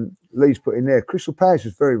you Lee's put in there, Crystal Palace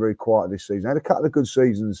was very, very quiet this season. They had a couple of good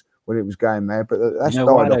seasons when it was going mad, but that's died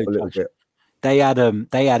off a little bit. They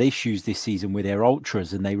had issues this season with their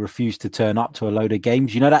ultras, and they refused to turn up to a load of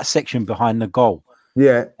games. That section behind the goal,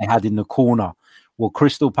 they had in the corner. Well,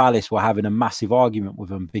 Crystal Palace were having a massive argument with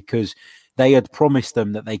them because they had promised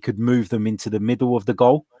them that they could move them into the middle of the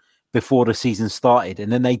goal before the season started,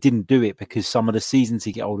 and then they didn't do it because some of the season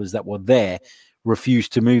ticket holders that were there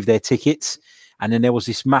refused to move their tickets. And then there was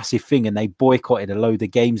this massive thing, and they boycotted a load of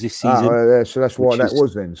games this season. So that's why that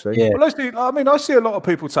was then. See, yeah. Well, I see a lot of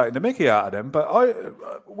people taking the mickey out of them, but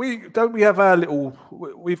we've got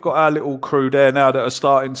our little crew there now that are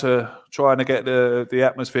starting to trying to get the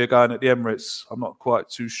atmosphere going at the Emirates. I'm not quite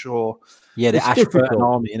too sure. Yeah, the Ashburton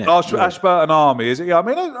Army, innit? Ashburton Army, is it? Yeah, I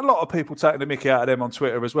mean, a lot of people taking the mickey out of them on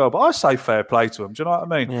Twitter as well, but I say fair play to them. Do you know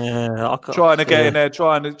what I mean? Yeah, trying to get in there,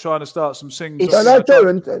 trying to start some singing. They do,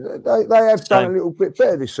 and they have done a little bit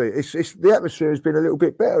better this season. It's the atmosphere has been a little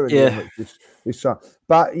bit better this summer.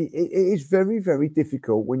 But it is very, very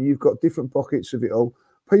difficult when you've got different pockets of it all.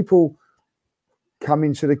 People come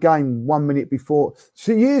into the game 1 minute before.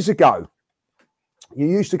 So years ago, you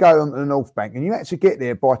used to go on the North Bank, and you had to get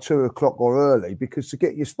there by 2 o'clock or early because to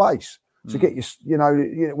get your space, to get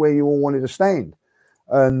your, where you all wanted to stand.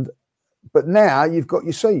 But now you've got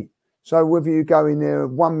your seat. So whether you go in there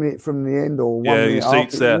 1 minute from the end or 1 minute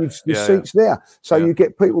after, your seat's there. So you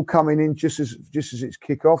get people coming in just as it's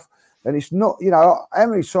kick off. And it's not, how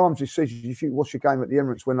many times this season, if you watch a game at the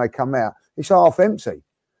Emirates when they come out, it's half empty.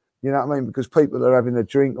 You know what I mean? Because people are having a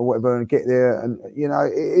drink or whatever and get there. And,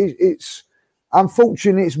 it's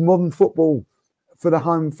unfortunately, it's modern football for the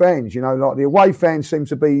home fans. You know, like the away fans seem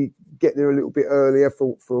to get there a little bit earlier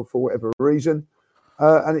for whatever reason,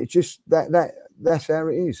 and it's just that's how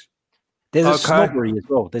it is. There's a snobbery as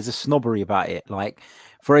well. There's a snobbery about it. Like,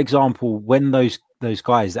 for example, when those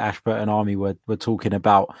guys, Ashburton Army, were talking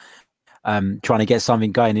about trying to get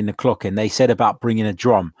something going in the clock, and they said about bringing a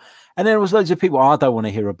drum. And there was loads of people, I don't want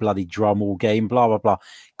to hear a bloody drum all game, blah, blah, blah.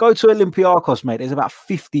 Go to Olympiacos, mate. There's about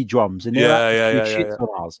 50 drums. And shit on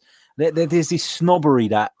ours. There's this snobbery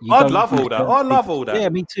that I'd love all that. I love all that. Yeah,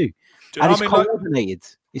 me too. And it's coordinated.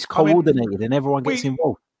 It's coordinated and everyone gets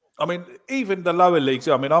involved. I mean, even the lower leagues.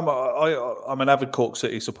 I mean, I'm an avid Cork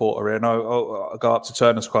City supporter here, and I go up to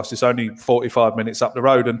Turner's Cross. It's only 45 minutes up the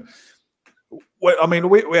road, and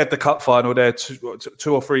we had the cup final there 2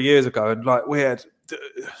 or 3 years ago, and like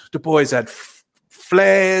the boys had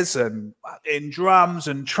flares and in drums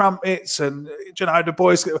and trumpets, and the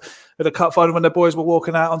boys at the cup final, when the boys were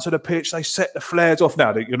walking out onto the pitch, they set the flares off.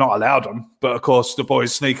 Now you're not allowed them, but of course the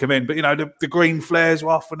boys sneak them in. But the green flares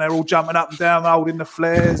were off, and they're all jumping up and down, holding the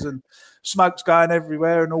flares, and smoke's going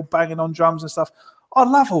everywhere, and all banging on drums and stuff. I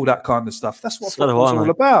love all that kind of stuff. That's what football's all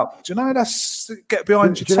about. Do you know? That's get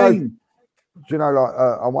behind your team. Do you know, like,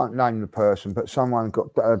 I won't name the person, but someone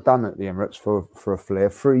got done at the Emirates for a flare,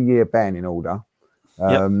 3-year banning order.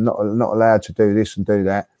 Not allowed to do this and do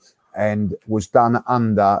that, and was done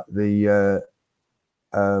under the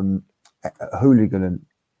hooligan.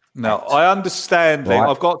 Now, I understand, right?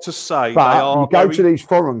 I've got to say, but you go to these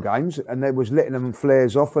foreign games, and they was letting them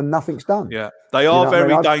flares off, and nothing's done. Yeah, they are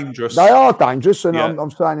very dangerous. They are dangerous, and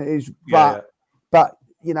I'm saying it is. But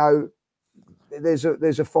there's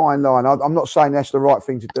a fine line. I'm not saying that's the right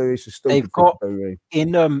thing to do. It's a stupid thing to do, really.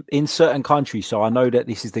 In certain countries. So I know that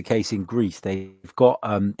this is the case in Greece. They've got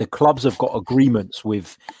the clubs have got agreements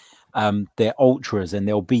with their ultras, and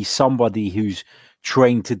there'll be somebody who's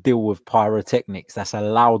trained to deal with pyrotechnics that's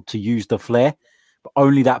allowed to use the flare, but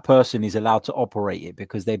only that person is allowed to operate it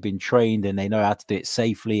because they've been trained and they know how to do it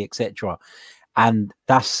safely, etc. And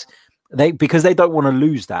that's because they don't want to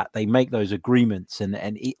lose that. They make those agreements, and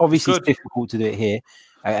obviously it's difficult to do it here,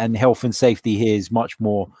 and health and safety here is much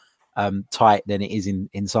more tight than it is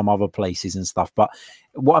in some other places and stuff. But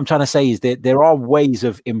what I'm trying to say is that there are ways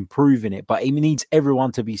of improving it, but it needs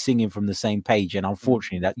everyone to be singing from the same page, and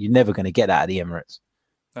unfortunately that you're never going to get that at the Emirates.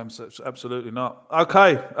 Absolutely not.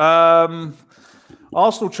 Okay,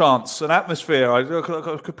 Arsenal chants and atmosphere.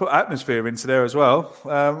 I could put atmosphere into there as well.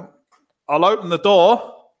 I'll open the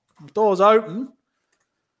door. The door's open.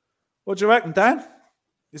 What do you reckon, Dan?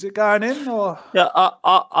 Is it going in or? Yeah,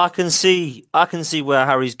 I can see where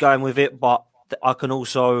Harry's going with it, but I can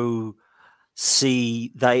also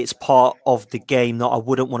see that it's part of the game that I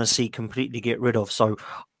wouldn't want to see completely get rid of. So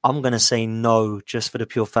I'm going to say no, just for the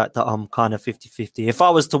pure fact that I'm kind of 50-50. If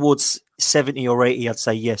I was towards 70 or 80, I'd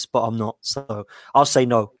say yes, but I'm not. So I'll say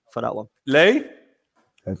no for that one. Lee?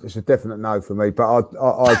 It's a definite no for me, but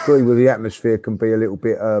I agree with the atmosphere can be a little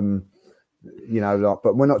bit,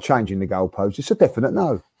 but we're not changing the goalpost. It's a definite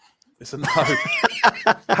no. It's a no.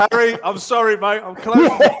 Harry, I'm sorry, mate. I'm closing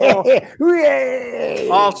the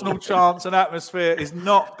door. Arsenal chants and atmosphere is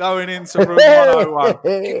not going into room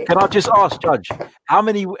 101. Can I just ask, Judge, how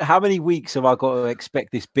many weeks have I got to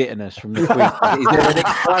expect this bitterness from the Queen? Is there an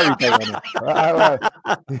expiry date on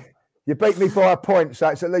it? You beat me by a point, so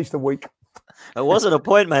it's at least a week. It wasn't a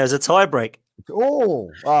point, mate. It was a tie break.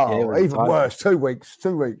 Yeah, even worse. 2 weeks.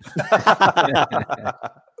 2 weeks.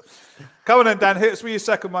 Come on then, Dan. Hit us with your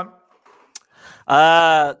second one.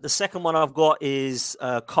 The second one I've got is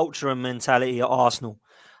culture and mentality at Arsenal.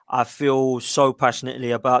 I feel so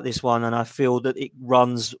passionately about this one, and I feel that it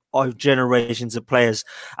runs over generations of players,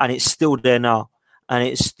 and it's still there now. And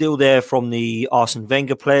it's still there from the Arsene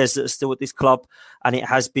Wenger players that are still at this club. And it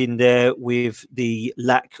has been there with the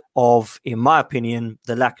lack of, in my opinion,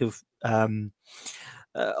 the lack of they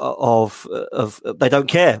don't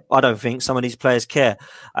care. I don't think some of these players care.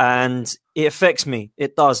 And it affects me.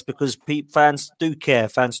 It does, because fans do care.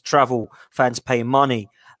 Fans travel. Fans pay money.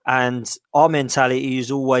 And our mentality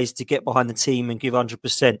is always to get behind the team and give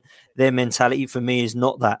 100%. Their mentality for me is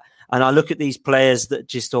not that. And I look at these players that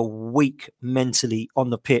just are weak mentally on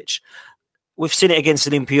the pitch. We've seen it against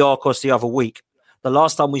Olympiacos the other week. The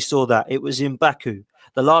last time we saw that, it was in Baku.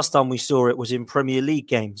 The last time we saw it was in Premier League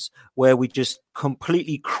games, where we just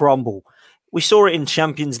completely crumble. We saw it in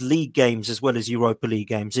Champions League games as well as Europa League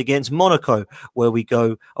games against Monaco, where we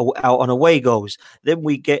go out on away goals. Then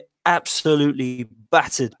we get absolutely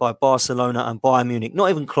battered by Barcelona and Bayern Munich. Not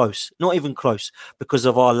even close, because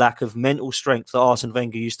of our lack of mental strength that Arsene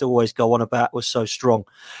Wenger used to always go on about was so strong.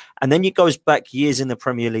 And then it goes back years in the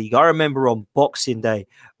Premier League. I remember on Boxing Day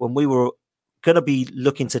when we were going to be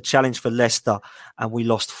looking to challenge for Leicester and we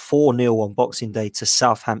lost 4-0 on Boxing Day to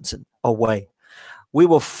Southampton away. We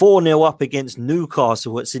were 4-0 up against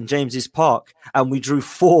Newcastle at St James's Park and we drew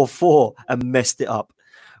 4-4 and messed it up.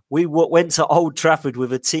 We went to Old Trafford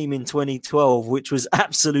with a team in 2012, which was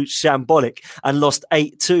absolute shambolic, and lost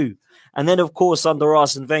 8-2. And then, of course, under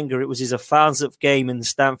Arsene Wenger, it was his 1,000th game in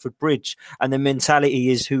Stamford Bridge. And the mentality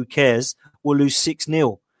is, who cares? We'll lose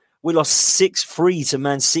 6-0. We lost 6-3 to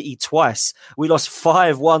Man City twice. We lost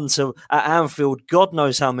 5-1 at Anfield. God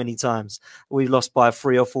knows how many times we lost by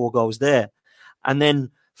 3 or 4 goals there. And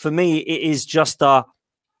then, for me, it is just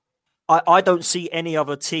I don't see any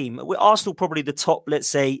other team. We're Arsenal probably the top, let's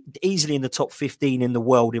say, easily in the top 15 in the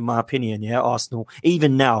world, in my opinion. Yeah, Arsenal.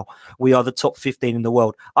 Even now, we are the top 15 in the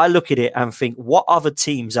world. I look at it and think, what other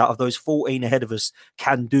teams out of those 14 ahead of us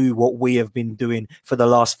can do what we have been doing for the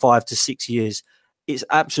last 5 to 6 years? It's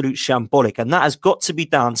absolute shambolic. And that has got to be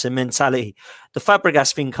down to mentality. The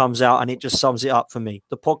Fabregas thing comes out and it just sums it up for me.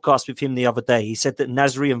 The podcast with him the other day, he said that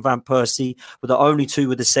Nasri and Van Persie were the only two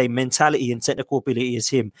with the same mentality and technical ability as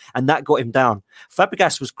him. And that got him down.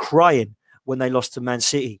 Fabregas was crying when they lost to Man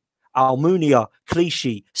City. Almunia,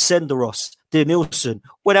 Clichy, Senderos, Denilson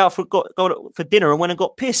went out for dinner and went and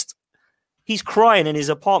got pissed. He's crying in his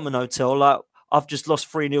apartment hotel like, I've just lost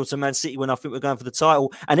 3-0 to Man City when I think we're going for the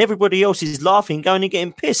title. And everybody else is laughing, going and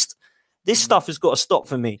getting pissed. This stuff has got to stop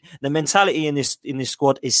for me. The mentality in this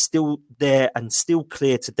squad is still there and still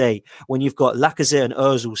clear today when you've got Lacazette and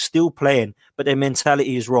Ozil still playing, but their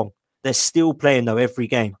mentality is wrong. They're still playing, though, every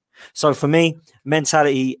game. So for me,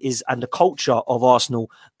 mentality is, and the culture of Arsenal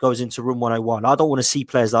goes into room 101. I don't want to see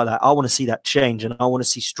players like that. I want to see that change, and I want to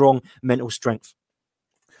see strong mental strength.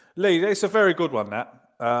 Lee, it's a very good one, that.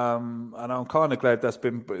 And I'm kind of glad that's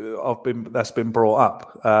been brought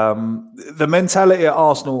up. The mentality at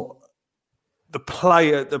Arsenal, the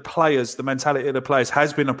mentality of the players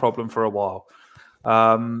has been a problem for a while.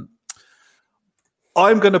 I'm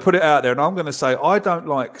going to put it out there, and I'm going to say I don't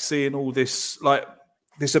like seeing all this, like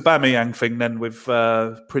this Aubameyang thing. Then with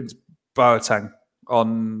Prince Boateng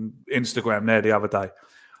on Instagram there the other day,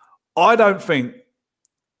 I don't think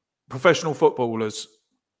professional footballers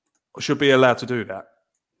should be allowed to do that.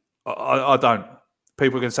 I don't.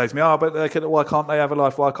 People are going to say to me, but why can't they have a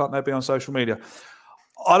life? Why can't they be on social media?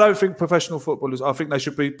 I don't think professional footballers, I think they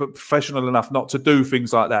should be professional enough not to do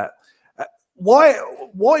things like that.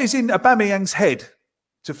 What is in Aubameyang's head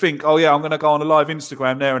to think, I'm going to go on a live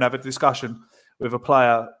Instagram there and have a discussion with a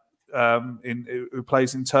player who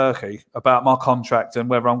plays in Turkey about my contract and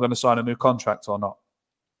whether I'm going to sign a new contract or not?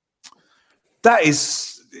 That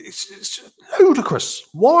is it's ludicrous.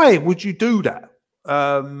 Why would you do that?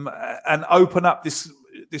 And open up this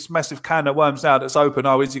massive can of worms now that's open.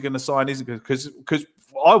 Is he going to sign? Is he because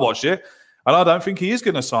I watched it and I don't think he is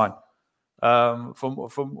going to sign. From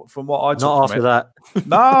what I took not after that.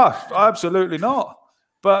 No, absolutely not.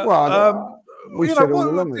 But we said all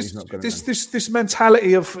along he's not going to. This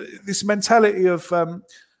mentality of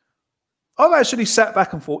I've actually sat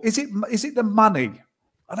back and thought: is it the money?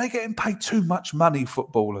 Are they getting paid too much money,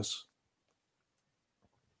 footballers?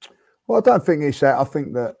 Well, I don't think it's that. I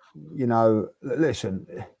think that, listen,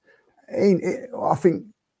 I think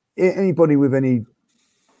anybody with any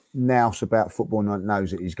nous about football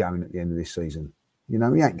knows that he's going at the end of this season. He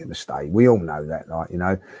ain't going to stay. We all know that.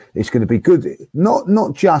 It's going to be good.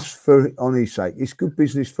 Not just on his sake. It's good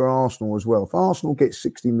business for Arsenal as well. If Arsenal get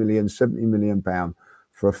 60 million, 70 million pound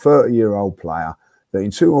for a 30-year-old player that in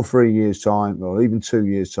 2 or 3 years' time, or even 2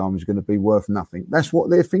 years' time, is going to be worth nothing. That's what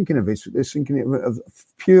they're thinking of. They're thinking of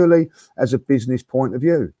purely as a business point of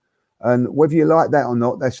view. And whether you like that or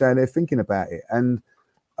not, that's how they're thinking about it. And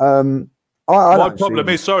my problem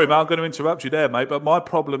is, sorry, mate, I'm going to interrupt you there, mate, but my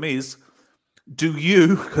problem is, do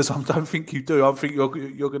you, because I don't think you do, I think you're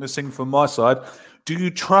going to sing from my side, do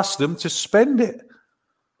you trust them to spend it?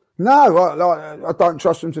 No, I don't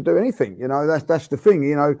trust them to do anything. That's the thing,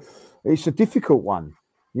 It's a difficult one,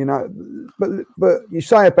 but you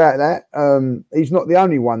say about that, he's not the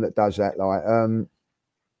only one that does that. Like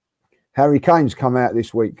Harry Kane's come out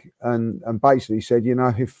this week and basically said,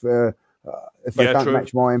 if they don't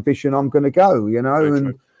match my ambition, I'm going to go,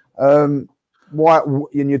 and why?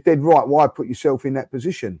 And you're dead right. Why put yourself in that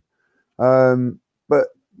position? But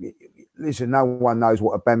listen, no one knows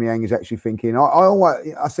what Aubameyang is actually thinking.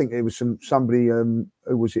 I think it was somebody who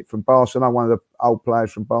was it from Barcelona, one of the old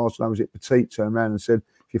players from Barcelona, was it Petit, turned around and said,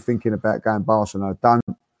 if you're thinking about going Barcelona, don't.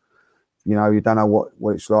 You know, you don't know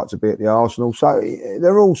what it's like to be at the Arsenal. So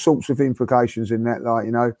there are all sorts of implications in that, like,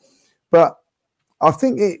 you know. But I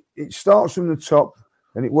think it starts from the top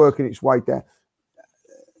and it working its way down.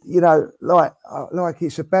 You know, like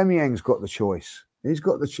it's Aubameyang's got the choice. He's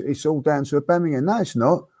got it's all down to Aubameyang. No, it's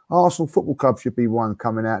not. Arsenal Football Club should be one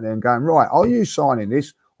coming out there and going, right, are you signing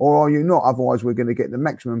this or are you not? Otherwise, we're going to get the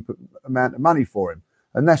maximum amount of money for him.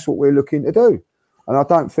 And that's what we're looking to do. And I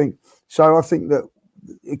don't think so. I think that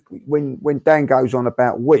when Dan goes on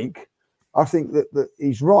about weak, I think that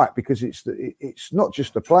he's right, because it's not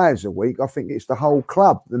just the players are weak. I think it's the whole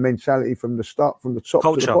club, the mentality from the start, from the top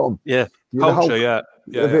culture, to the bottom. Yeah, culture,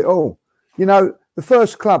 of it all. You know, the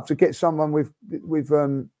first club to get someone with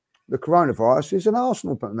the coronavirus is an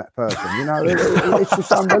Arsenal person. You know, it's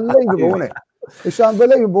just unbelievable, isn't it? It's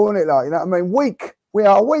unbelievable, isn't it? Like, you know what I mean? Weak. We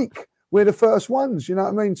are weak. We're the first ones. You know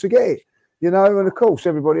what I mean? To get it. You know, and of course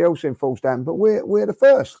everybody else then falls down, but we're the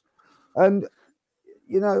first. And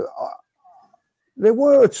you know, there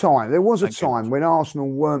was a time when Arsenal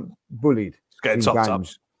weren't bullied in games. Up.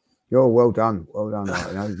 You're well done. You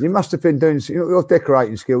know, you must have been doing your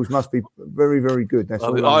decorating skills must be very, very good. That's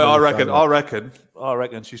all I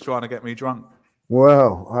reckon she's trying to get me drunk.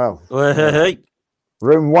 Well. Hey.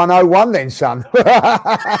 Room 101 then, son.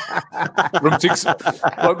 Room 6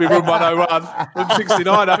 won't be room 101. Room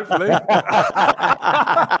 69, hopefully.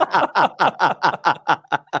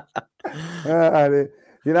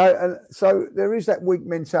 You know, and so there is that weak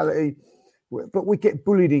mentality, but we get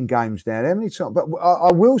bullied in games now. How many times? But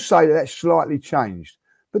I will say that that's slightly changed.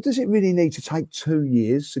 But does it really need to take 2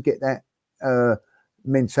 years to get that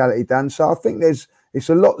mentality done? So I think it's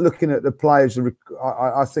a lot looking at the players.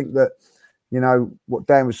 I think that, you know, what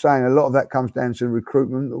Dan was saying, a lot of that comes down to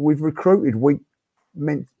recruitment. We've recruited weak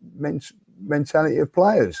mentality of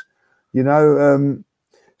players, you know.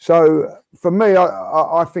 So for me,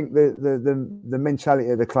 I think the mentality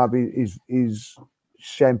of the club is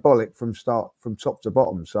shambolic from top to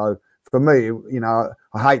bottom. So for me, you know,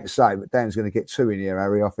 I hate to say it, but Dan's going to get 2 in here,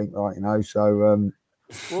 Harry. I think, right, you know. So.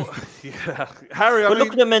 Well, yeah, Harry.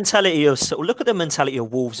 Look at the mentality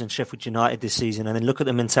of Wolves and Sheffield United this season, and then look at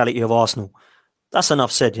the mentality of Arsenal. That's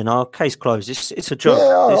enough said, you know. Case closed. It's a joke.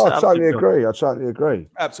 Yeah, I totally agree.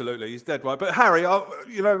 Absolutely, he's dead right. But Harry,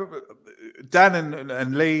 you know, Dan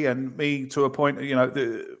and Lee and me to a point, you know,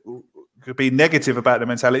 could be negative about the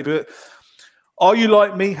mentality. But are you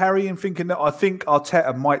like me, Harry, in thinking that I think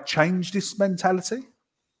Arteta might change this mentality?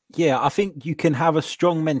 Yeah, I think you can have a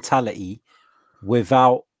strong mentality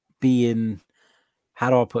without being, how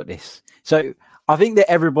do I put this? So I think that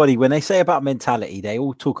everybody, when they say about mentality, they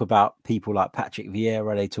all talk about people like Patrick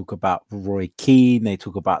Vieira, they talk about Roy Keane, they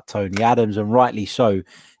talk about Tony Adams, and rightly so.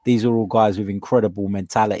 These are all guys with incredible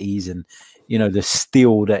mentalities and, you know, the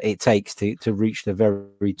steel that it takes to reach the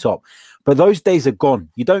very top. But those days are gone.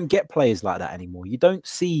 You don't get players like that anymore. You don't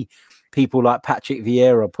see people like Patrick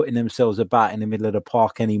Vieira putting themselves about in the middle of the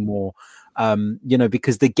park anymore. You know,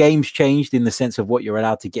 because the game's changed in the sense of what you're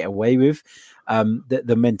allowed to get away with.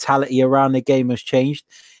 The mentality around the game has changed.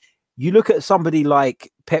 You look at somebody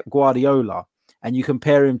like Pep Guardiola and you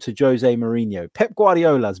compare him to Jose Mourinho. Pep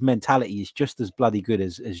Guardiola's mentality is just as bloody good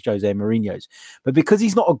as Jose Mourinho's. But because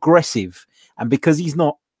he's not aggressive and because he's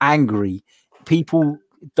not angry, people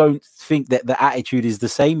don't think that the attitude is the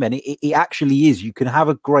same. And it actually is. You can have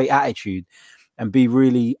a great attitude and be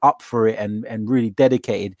really up for it and really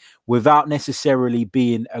dedicated without necessarily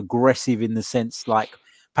being aggressive in the sense like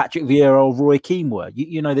Patrick Vieira or Roy Keane were.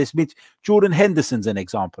 You know, there's Jordan Henderson's an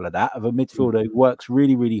example of that, of a midfielder who works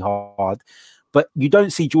really, really hard. But you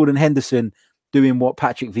don't see Jordan Henderson doing what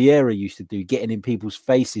Patrick Vieira used to do, getting in people's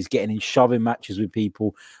faces, getting in shoving matches with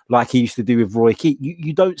people like he used to do with Roy Keane.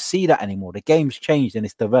 You don't see that anymore. The game's changed and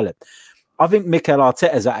it's developed. I think Mikel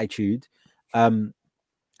Arteta's attitude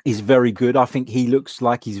is very good. I think he looks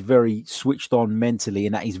like he's very switched on mentally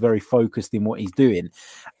and that he's very focused in what he's doing.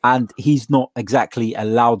 And he's not exactly a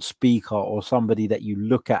loudspeaker or somebody that you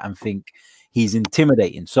look at and think he's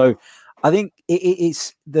intimidating. So I think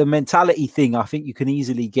it's the mentality thing. I think you can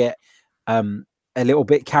easily get a little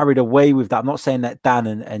bit carried away with that. I'm not saying that Dan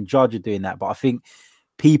and Judge are doing that, but I think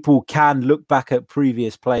people can look back at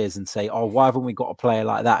previous players and say, oh, why haven't we got a player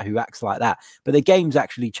like that who acts like that? But the game's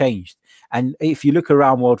actually changed. And if you look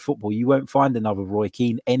around world football, you won't find another Roy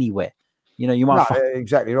Keane anywhere. You know, you might find...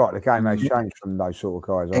 Exactly right. The game has changed from those sort of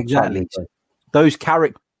guys. Exactly. Those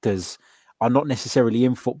characters are not necessarily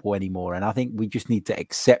in football anymore. And I think we just need to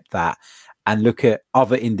accept that and look at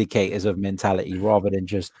other indicators of mentality rather than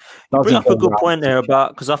just... You bring up a good point there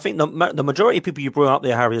about, because I think the majority of people you brought up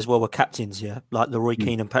there, Harry, as well, were captains, yeah? Like the Roy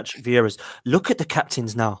Keane and Patrick Vieira's. Look at the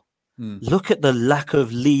captains now. Look at the lack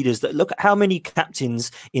of leaders. Look at how many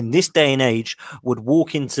captains in this day and age would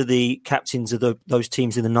walk into the captains of those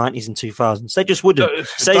teams in the 90s and 2000s. They just wouldn't.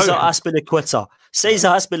 Cesar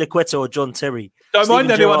Azpilicueta or John Terry. Don't Stephen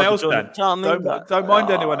mind anyone Gerrard, else, Dan. Don't mind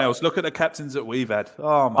anyone else. Look at the captains that we've had.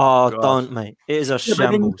 Oh my God. Don't, mate. It is a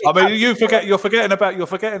shambles. I mean, you're forgetting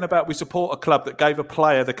about we support a club that gave a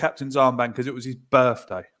player the captain's armband because it was his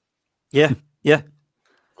birthday. Yeah.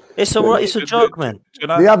 It's all right. It's a joke, man.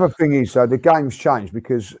 The other thing is, the game's changed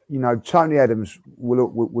because, Tony Adams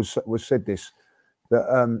was said this,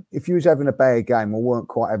 that if you was having a bad game or weren't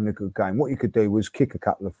quite having a good game, what you could do was kick a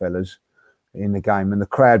couple of fellas in the game and the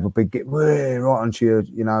crowd would be getting right onto you,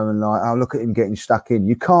 and like, oh, look at him getting stuck in.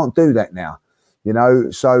 You can't do that now,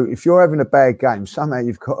 So if you're having a bad game, somehow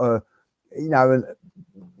you've got to,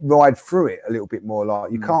 ride through it a little bit more.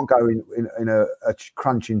 Like you can't go in a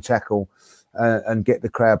crunching tackle and get the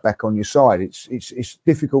crowd back on your side. It's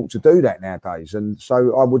difficult to do that nowadays, and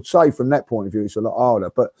so I would say from that point of view, it's a lot harder.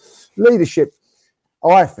 But leadership,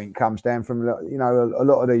 I think, comes down from a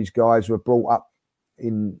lot of these guys were brought up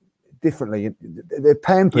in differently. They're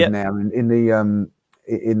pampered now in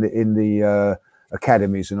the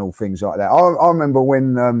academies and all things like that. I remember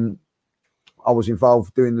when I was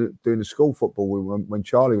involved doing the school football when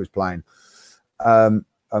Charlie was playing.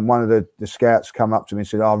 And one of the scouts come up to me and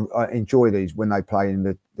said, I enjoy these when they play in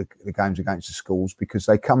the games against the schools because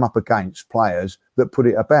they come up against players that put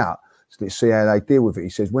it about. So let's see how they deal with it. He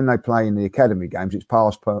says, when they play in the academy games, it's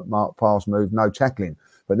pass move, no tackling.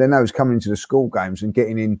 But then they was coming into the school games and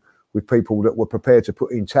getting in with people that were prepared to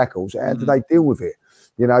put in tackles. How do they deal with it?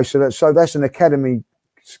 So that's an academy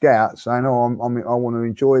scout saying, I want to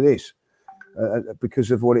enjoy this.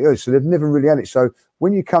 Because of what it is. So they've never really had it. So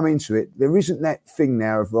when you come into it, there isn't that thing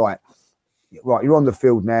now of right, you're on the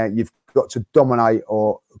field now, you've got to dominate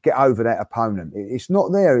or get over that opponent. It's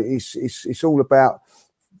not there. It's all about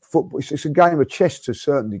football. It's a game of chess to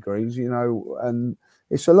certain degrees, and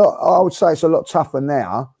it's a lot, I would say it's a lot tougher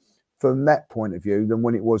now from that point of view than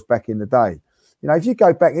when it was back in the day. If you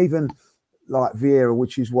go back even like Vieira,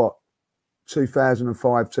 which is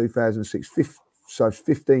 2005, 2006, so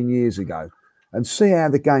 15 years ago, and see how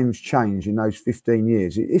the game's changed in those 15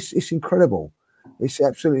 years. It's incredible. It's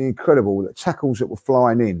absolutely incredible. The tackles that were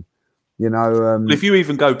flying in, if you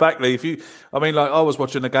even go back, Lee, I was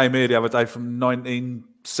watching a game here the other day from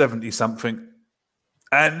 1970 something,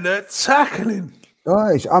 and the tackling.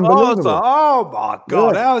 Oh, it's unbelievable. Oh my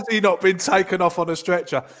God, how has he not been taken off on a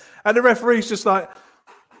stretcher? And the referee's just like,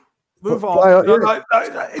 move on.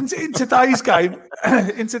 In today's game,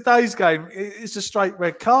 it's a straight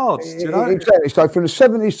red cards. Exactly. So from the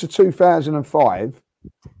 70s to 2005,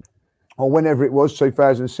 or whenever it was,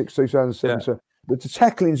 2006, 2007, so the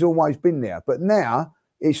tackling's always been there. But now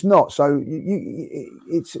it's not. So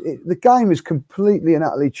the game has completely and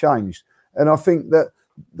utterly changed. And I think that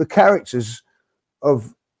the characters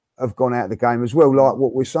have gone out of the game as well. Like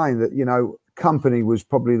what we're saying, that Company was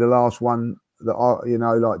probably the last one. That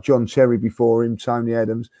like John Terry before him, Tony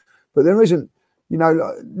Adams, but there isn't,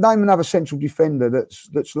 name another central defender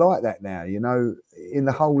that's like that now. In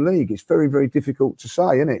the whole league, it's very, very difficult to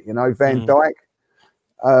say, isn't it? Van Dijk,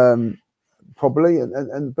 probably,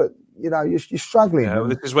 but you're struggling. Yeah, well,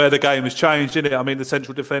 this is where the game has changed, isn't it? I mean, the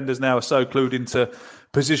central defenders now are so clued into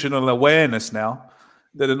positional awareness now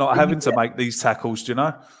that they're not having to make these tackles.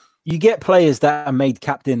 You get players that are made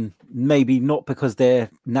captain, maybe not because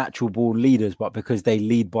they're natural born leaders, but because they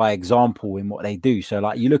lead by example in what they do. So,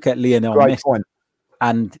 like, you look at Lionel Messi,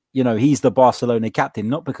 and he's the Barcelona captain,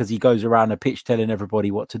 not because he goes around the pitch telling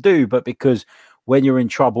everybody what to do, but because when you're in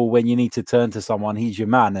trouble, when you need to turn to someone, he's your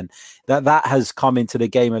man. And that has come into the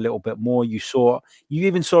game a little bit more. You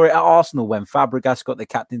even saw it at Arsenal when Fabregas got the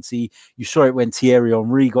captaincy. You saw it when Thierry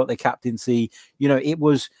Henry got the captaincy.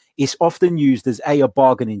 It's often used as a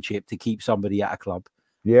bargaining chip to keep somebody at a club.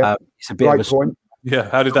 Yeah, it's a bit of a point. Yeah,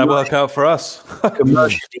 how did that work out for us?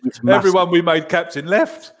 Everyone we made captain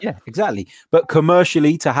left. Yeah, exactly. But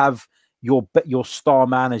commercially, to have your star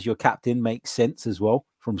man as your captain makes sense as well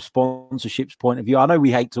from sponsorship's point of view. I know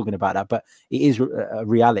we hate talking about that, but it is a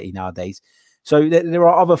reality nowadays. So there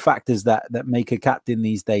are other factors that make a captain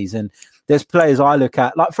these days. And there's players I look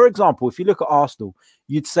at, like, for example, if you look at Arsenal,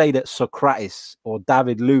 you'd say that Socrates or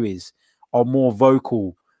David Luiz are more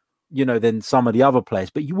vocal, than some of the other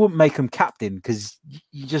players, but you wouldn't make them captain because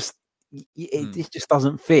it just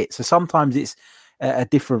doesn't fit. So sometimes a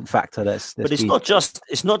different factor. But it's not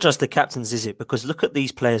just the captains, is it? Because look at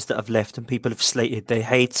these players that have left, and people have slated. They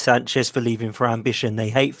hate Sanchez for leaving for ambition. They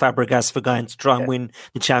hate Fabregas for going to try and win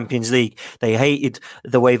the Champions League. They hated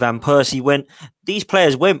the way Van Persie went. These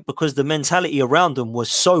players went because the mentality around them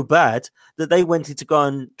was so bad that they wanted to go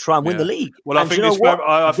and try and win the league. Well, I think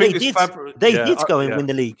they did go and win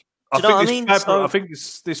the league. Do you know what I mean? I think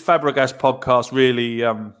this Fabregas podcast really.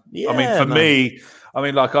 I mean, for me,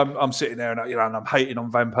 like I'm sitting there and and I'm hating on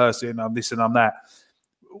Van Persie and I'm this and I'm that.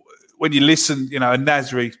 When you listen, and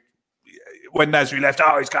Nasri, when Nasri left,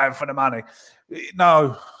 he's going for the money.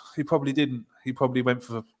 No, he probably didn't. He probably went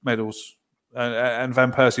for medals. And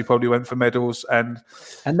Van Persie probably went for medals, and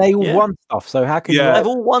they all won stuff. So how can they've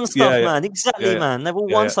all won stuff, man? Exactly, man. They've all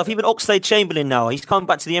won stuff. Even Oxlade-Chamberlain now, he's come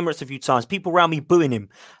back to the Emirates a few times. People around me booing him.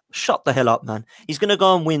 Shut the hell up, man. He's going to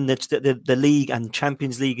go and win the league and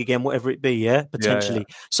Champions League again, whatever it be, potentially.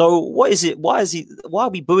 Yeah. So what is it? Why are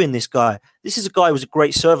we booing this guy? This is a guy who was a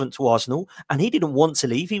great servant to Arsenal, and he didn't want to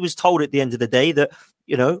leave. He was told at the end of the day that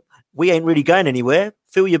we ain't really going anywhere.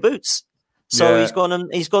 Fill your boots. So he's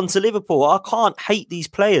gone to Liverpool. I can't hate these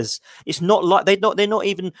players. It's not like they're not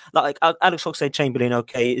even like Alex Oxlade-Chamberlain.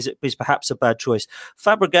 Okay, is perhaps a bad choice.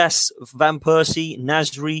 Fabregas, Van Persie,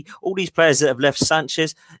 Nasri, all these players that have left,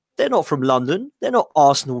 Sanchez. They're not from London. They're not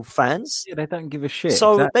Arsenal fans. Yeah, they don't give a shit.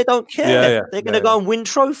 So they don't care. They're going to go and win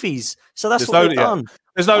trophies. So that's what they've done.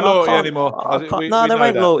 There's no loyalty anymore. There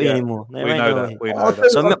ain't loyalty anymore. We know that.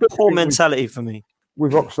 So poor mentality for me.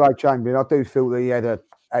 With Oxlade-Chamberlain, I do feel that he had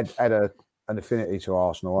an affinity to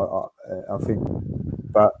Arsenal. I think,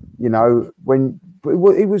 but he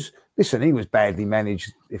was badly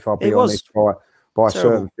managed. If I'll be honest, by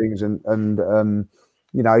certain things, and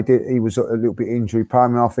he was a little bit injury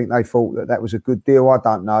prone, and I think they thought that was a good deal. I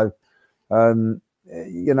don't know.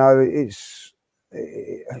 It's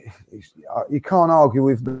you can't argue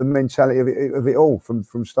with the mentality of it all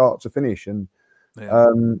from start to finish, and.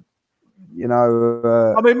 Most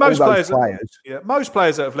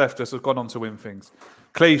players that have left us have gone on to win things.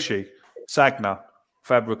 Clichy, Sagna,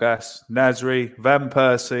 Fabregas, Nasri, Van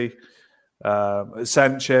Persie,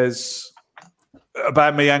 Sanchez,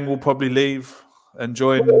 Aubameyang will probably leave and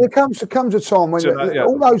join. Well, there comes a time when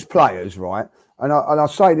all those players, right? And I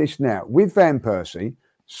say this now with Van Persie,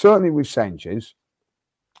 certainly with Sanchez.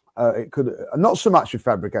 It could not so much with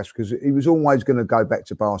Fabregas because he was always going to go back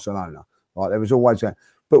to Barcelona. Right, there was always that.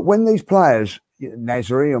 But when these players,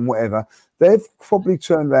 Nasri and whatever, they've probably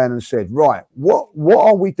turned around and said, right, what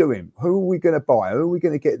are we doing? Who are we going to buy? Who are we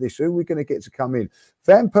going to get this? Who are we going to get to come in?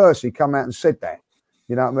 Van Persie come out and said that.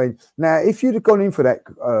 You know what I mean? Now, if you'd have gone in for that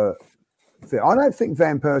thing, I don't think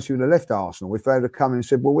Van Persie would have left Arsenal if they would have come in and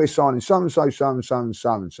said, well, we're signing so-and-so, so-and-so, and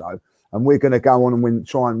so-and-so, and we're going to go on and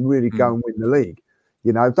try and really go and win the league.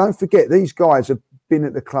 Don't forget, these guys have been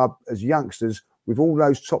at the club as youngsters with all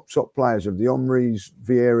those top players of the Omris,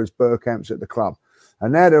 Vieiras, Bergkamps at the club.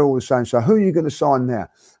 And now they're all the same. So who are you going to sign now?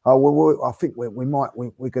 Oh, well, I think we're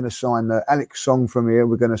going to sign Alex Song from here.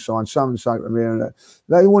 We're going to sign so-and-so from here. And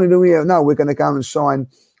they wanted to hear, no, we're going to go and sign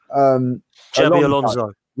Xabi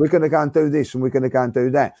Alonso. We're going to go and do this and we're going to go and do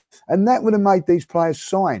that. And that would have made these players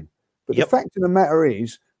sign. But the fact of the matter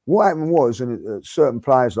is, what happened was, and certain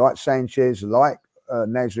players like Sanchez, like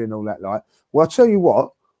Nasri and all that, well, I'll tell you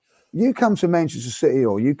what, you come to Manchester City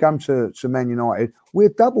or you come to Man United, we'll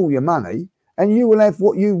double your money and you will have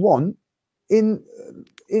what you want in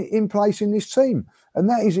place in this team. And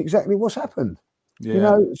that is exactly what's happened.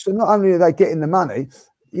 Yeah. So not only are they getting the money,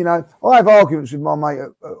 I have arguments with my mate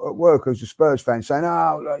at work who's a Spurs fan saying,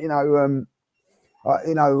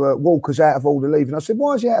 Walker's out of all the leaving. I said,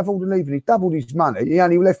 why is he out of all the leaving? He doubled his money. He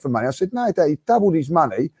only left for money. I said, no, he doubled his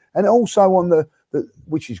money. And also on the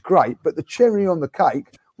which is great, but the cherry on the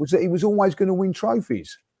cake was that he was always going to win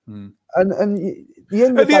trophies. And at the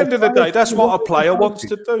end of the day, that's what a player wants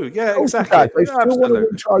to do. Yeah, exactly. They still want to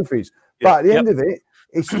win trophies. But at the end of it,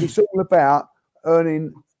 it's all about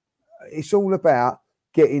earning. It's all about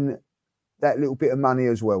getting that little bit of money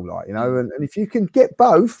as well, and if you can get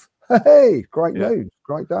both, hey, great news,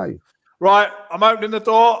 great day. Right, I'm opening the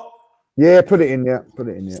door. Yeah, put it in there.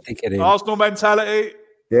 Stick it in. Arsenal mentality.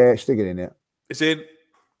 Yeah, stick it in there. It's in.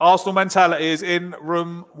 Arsenal mentality is in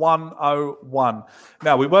room 101.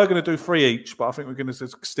 Now, we were going to do 3 each, but I think we're going to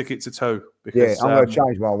stick it to 2. Because, I'm going to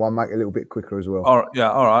change my one, make it a little bit quicker as well. All right, yeah,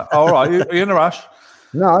 all right. Are you in a rush?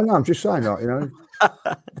 No, I'm just saying that,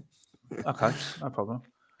 Okay, no problem.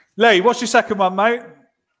 Lee, what's your second one, mate?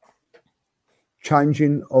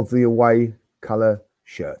 Changing of the away colour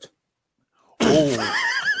shirt. Oh.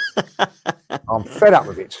 I'm fed up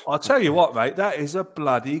with it. I'll tell you what, mate, that is a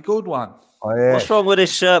bloody good one. Oh, yeah. What's wrong with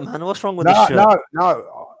this shirt, man? What's wrong with this shirt?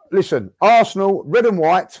 No. Listen, Arsenal, red and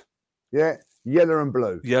white, yeah, yellow and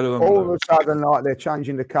blue. All of a sudden, like they're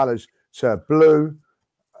changing the colours to blue,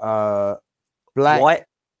 black,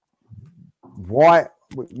 white.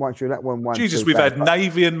 Once you that one. Jesus, we've had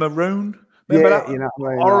navy and maroon. Remember that? You know what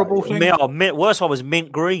I mean? Horrible thing. Worst one was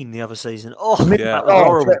mint green the other season. Oh, that was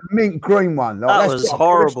horrible. Mint green one. That was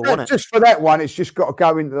horrible, wasn't it? Just for that one, it's just got to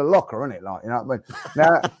go into the locker, isn't it? Like, you know what I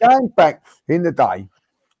mean? Now, going back in the day,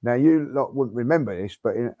 now you lot wouldn't remember this,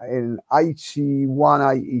 but in 81,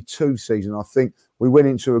 82 season, I think we went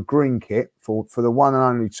into a green kit for the one and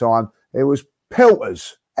only time. It was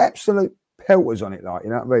pelters, absolute pelters on it, like, you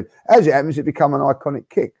know what I mean? As it happens, it become an iconic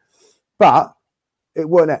kit. But it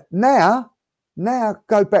weren't that. Now,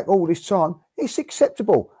 go back all this time, it's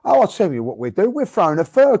acceptable. Oh, I'll tell you what we do. We're throwing a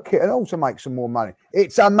fur kit and all to make some more money.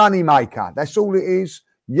 It's a money maker. That's all it is.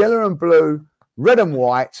 Yellow and blue, red and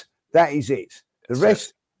white. That is it. The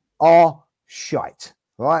rest are shite,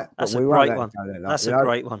 right? That's a great one. That's a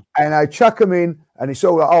great one. And they chuck them in, and it's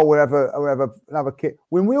all like, oh, we'll have another kit.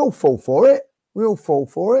 When we all fall for it,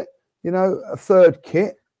 you know, a third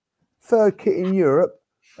kit in Europe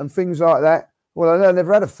and things like that. Well, I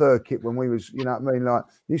never had a third kit when we was, you know what I mean? Like,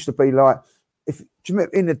 it used to be like, do you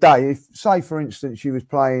remember in the day, if, say, for instance, you was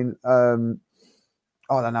playing, I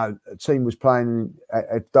don't know, a team was playing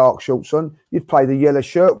a dark shorts on, you'd play the yellow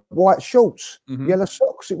shirt, white shorts, yellow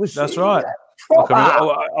socks. That's right.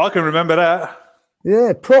 I can remember that.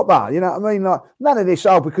 Yeah, proper. You know what I mean? Like, none of this,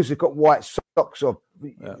 because they've got white socks or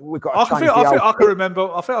we've got. I can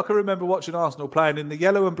remember watching Arsenal playing in the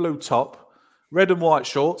yellow and blue top, red and white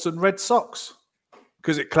shorts, and red socks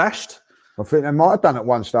because it clashed. I think they might have done at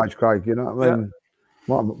one stage, Craig. You know what I mean?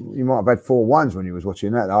 Yeah. You might have had 4-1s when you was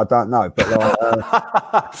watching that. I don't know, but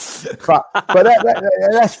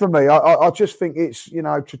that's for me. I just think it's, you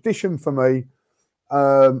know, tradition for me.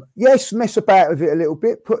 Yes, mess about with it a little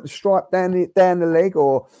bit. Put the stripe down the leg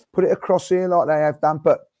or put it across here like they have done,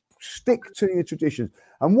 but stick to your traditions.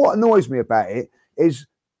 And what annoys me about it is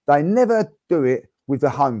they never do it with the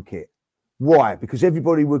home kit. Why? Because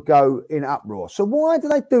everybody would go in uproar. So why do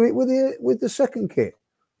they do it with the second kit?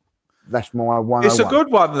 That's my one. It's a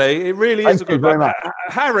good one, Lee. It really is a good one.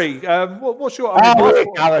 Harry, what's your?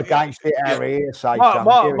 Go against it, Harry.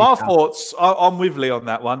 My thoughts. I'm with Lee on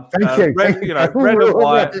that one. Thank you. Red and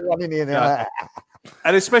white.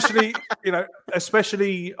 And especially,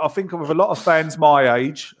 I think with a lot of fans my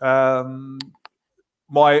age, one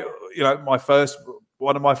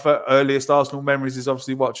of my earliest Arsenal memories is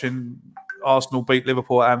obviously watching Arsenal beat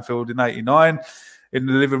Liverpool at Anfield in '89 in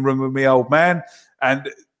the living room with my old man, and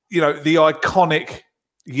the iconic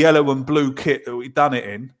yellow and blue kit that we've done it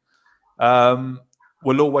in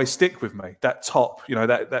will always stick with me. That top,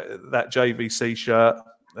 that JVC shirt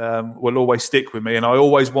will always stick with me, and I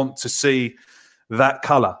always want to see that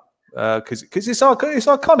colour because it's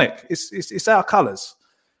iconic. It's our colours.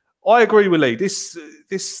 I agree with Lee. This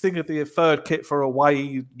thing of the third kit for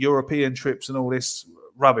away European trips and all this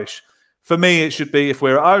rubbish. For me, it should be, if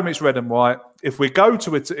we're at home, it's red and white. If we go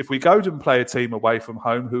to play a team away from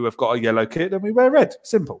home who have got a yellow kit, then we wear red.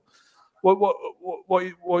 Simple. What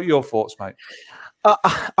are your thoughts, mate?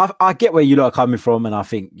 I get where you lot are coming from, and I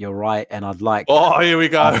think you're right. And I'd like. Oh, here we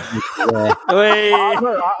go. I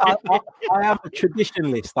am a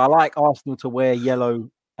traditionalist. I like Arsenal to wear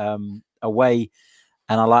yellow away.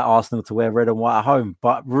 And I like Arsenal to wear red and white at home.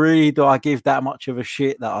 But really, do I give that much of a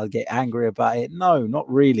shit that I'll get angry about it? No, not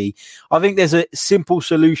really. I think there's a simple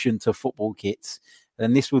solution to football kits,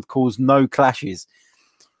 and this would cause no clashes.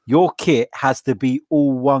 Your kit has to be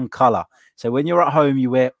all one colour. So when you're at home, you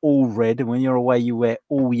wear all red, and when you're away, you wear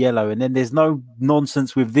all yellow. And then there's no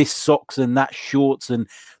nonsense with this socks and that shorts and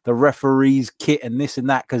the referee's kit and this and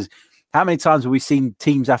that, because how many times have we seen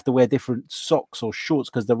teams have to wear different socks or shorts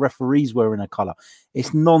because the referee's wearing a colour?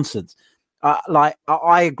 It's nonsense.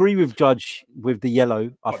 I agree with Judge with the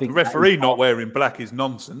yellow. I think the referee not wearing black is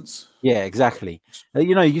nonsense. Yeah, exactly.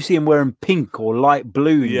 You see him wearing pink or light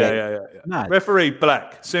blue. Yeah. Referee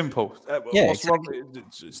black, simple. What's wrong?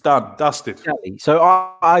 It's done, dusted. Exactly. So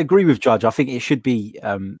I agree with Judge. I think it should be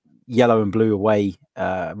yellow and blue away,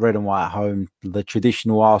 red and white at home, the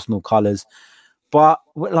traditional Arsenal colours. But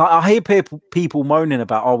I hear people moaning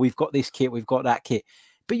about, we've got this kit, we've got that kit.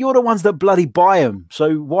 But you're the ones that bloody buy them.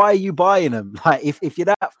 So why are you buying them? Like, if you're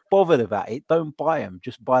that bothered about it, don't buy them.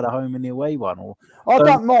 Just buy the home and the away one. I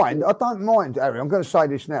don't mind, Harry. I'm going to say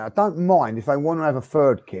this now. I don't mind if they want to have a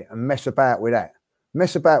third kit and mess about with that.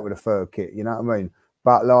 Mess about with a third kit, you know what I mean?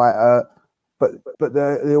 But but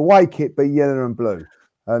the away kit be yellow and blue.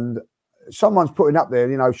 And someone's putting up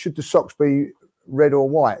there, should the socks be red or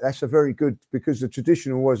white. That's a very good, because the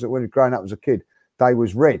traditional was that when growing up as a kid, they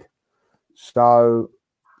was red. So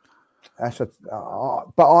that's a.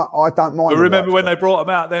 But I don't mind. I remember when they brought them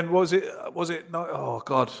out. Then was it? Oh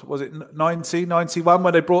God, was it 90, 91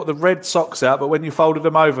 when they brought the red socks out? But when you folded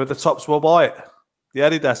them over, the tops were white. The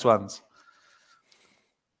Adidas ones.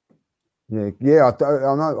 Yeah. I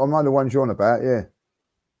know the ones you're on about. Yeah.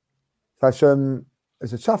 That's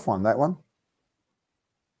it's a tough one. That one.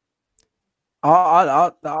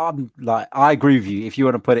 I'm like, I agree with you. If you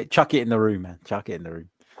want to put it, chuck it in the room, man. Chuck it in the room.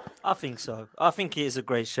 I think so. I think it is a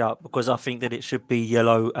great shout because I think that it should be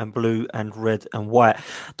yellow and blue and red and white.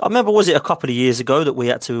 I remember, was it a couple of years ago that we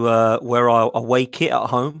had to wear our away kit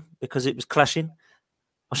at home because it was clashing?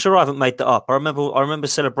 I'm sure I haven't made that up. I remember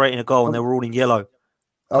celebrating a goal and they were all in yellow.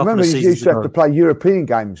 I remember you used to have to play European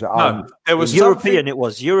games at home. No, it was European. It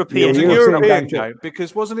was European. It was a European game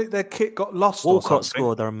because wasn't it their kit got lost? Walcott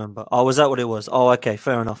scored. I remember. Oh, was that what it was? Oh, okay,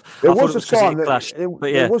 fair enough. There was a time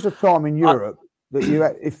there was a time in Europe that you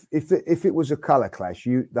had, if it was a colour clash,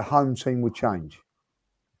 the home team would change.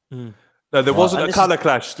 No, there wasn't a colour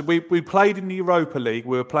clash. We played in the Europa League.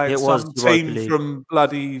 We were playing some team from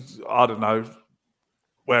bloody, I don't know,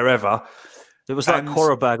 wherever. It was like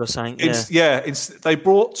Korobag or something. They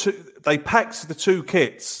packed the two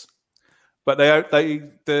kits, but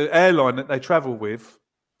the airline that they travel with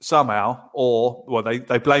somehow,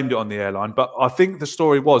 they blamed it on the airline. But I think the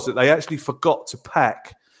story was that they actually forgot to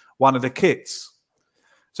pack one of the kits.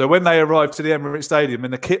 So when they arrived to the Emirates Stadium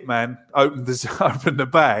and the kit man opened the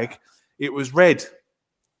bag, it was red,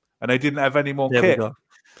 and they didn't have any more kit.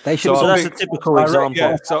 They should. So that's a typical example.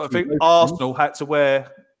 Yeah, so I think Arsenal had to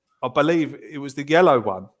wear. I believe it was the yellow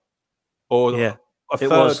one, or a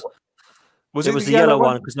third. It was the yellow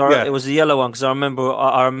one because it was the yellow one because I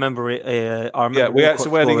remember it. We had to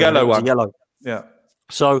wear the yellow one. Yellow. Yeah.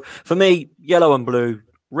 So for me, yellow and blue,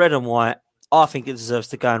 red and white. I think it deserves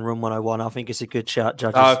to go in room 101. I think it's a good shout,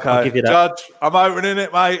 judges. Okay, I'll give you that. Judge, I'm opening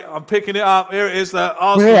it, mate. I'm picking it up. Here it is. Stick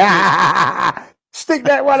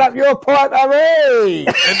that one up your pipe, Harry.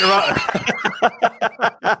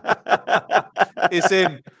 It's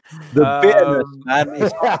in. The bitterness, man.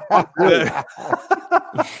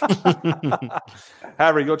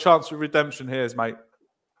 Harry, your chance for redemption here is, mate.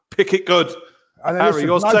 Pick it good. Harry,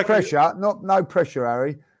 no pressure. No pressure,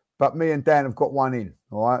 Harry. But me and Dan have got one in.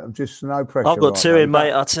 All right, I'm just no pressure. I've got two in,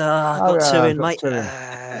 mate. I've got two in, mate.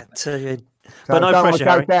 Two in. But no pressure,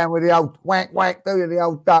 Harry. Go down with the old whack, whack, do you, the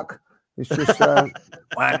old duck. It's just whack,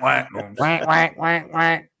 whack, whack, whack, whack,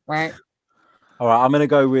 whack, whack. All right, I'm going to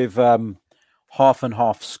go with half and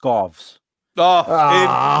half scarves. That's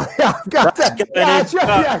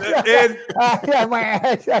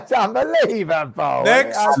unbelievable.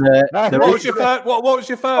 Next, what was your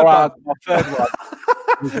third one? My third one.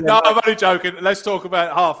 No, I'm only joking. Let's talk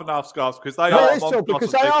about half and half scarves because they are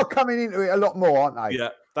because they are coming into it a lot more, aren't they? Yeah,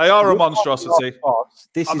 they are a monstrosity.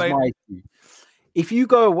 This is my issue. If you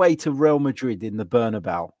go away to Real Madrid in the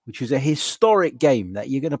Bernabeu, which is a historic game that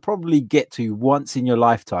you're going to probably get to once in your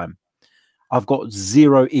lifetime, I've got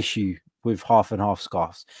zero issue with half and half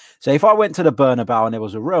scarves. So if I went to the Bernabeu and there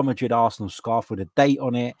was a Real Madrid Arsenal scarf with a date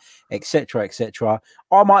on it, etc.,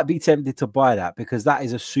 I might be tempted to buy that because that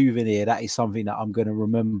is a souvenir. That is something that I'm going to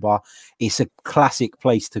remember. It's a classic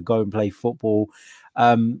place to go and play football.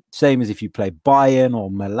 Same as if you play Bayern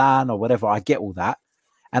or Milan or whatever. I get all that.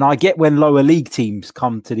 And I get when lower league teams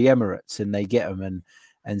come to the Emirates and they get them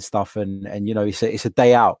and stuff. And you know, it's a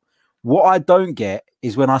day out. What I don't get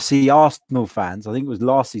is when I see Arsenal fans, I think it was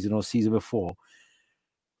last season or season before,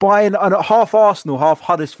 buying a half Arsenal, half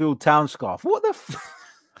Huddersfield Town scarf. What the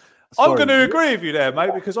I'm going to agree with you there,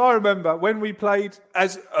 mate, because I remember when we played,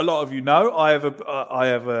 as a lot of you know, I have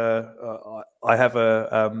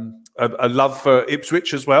a love for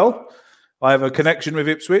Ipswich as well. I have a connection with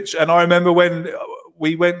Ipswich. And I remember when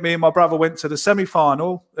me and my brother went to the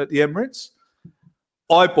semi-final at the Emirates,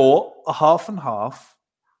 I bought a half and half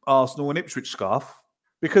Arsenal and Ipswich scarf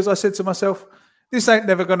because I said to myself, this ain't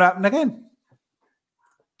never going to happen again.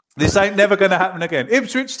 This ain't never going to happen again.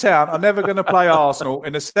 Ipswich Town are never going to play Arsenal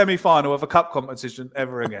in a semi-final of a cup competition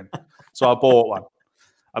ever again. So I bought one.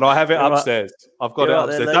 And I have it upstairs. I've got it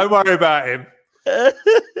upstairs. Don't worry about him.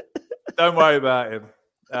 Don't worry about him.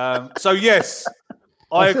 So, yes,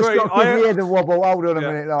 I agree. I hear the wobble. Hold on a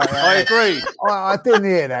minute. I agree. I didn't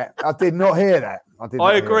hear that. I did not hear that.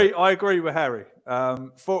 I agree. I agree with Harry.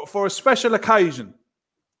 For a special occasion,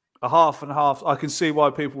 a half and half. I can see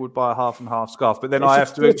why people would buy a half and half scarf, but then I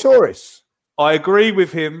have to. Tourists. I agree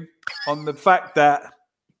with him on the fact that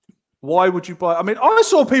Why would you buy? I mean, I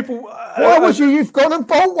saw people. Why would you? You've gone and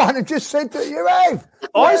bought one and just said that you have.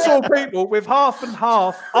 I saw people with half and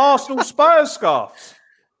half Arsenal Spurs scarves.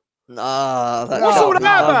 Nah, What's all that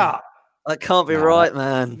about? That can't be right,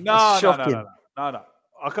 man. No. Shocking. I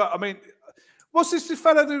can't. I mean, what's this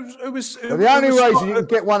fella who was? The only reason you can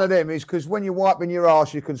get one of them is because when you're wiping your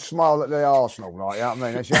arse, you can smile at the Arsenal, right? You know what I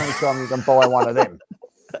mean? That's the only time you can buy one of them.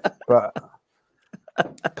 But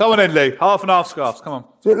come on in, Lee. Half and half scarves. Come on.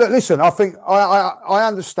 So, look, listen, I think I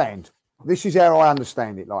understand. This is how I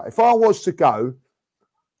understand it. Like, if I was to go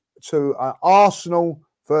to an Arsenal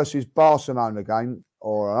versus Barcelona game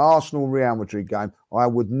or an Arsenal Real Madrid game, I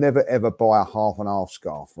would never ever buy a half and half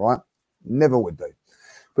scarf, right? Never would do.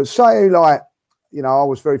 But say, like, you know, I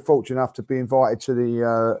was very fortunate enough to be invited to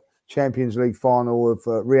the Champions League final of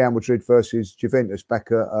Real Madrid versus Juventus back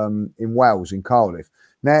in Wales, in Cardiff.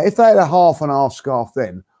 Now, if they had a half and half scarf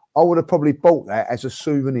then, I would have probably bought that as a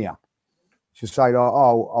souvenir. To say, like,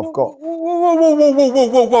 oh, I've got...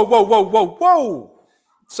 Whoa.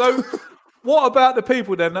 So, what about the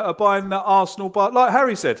people then that are buying the Arsenal... like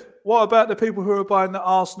Harry said, what about the people who are buying the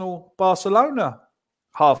Arsenal Barcelona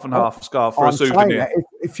half and half scarf for a souvenir?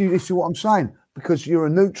 If you listen to what I'm saying, because you're a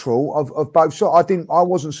neutral of both sides. I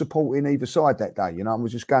wasn't supporting either side that day, you know. I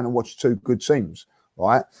was just going to watch two good teams,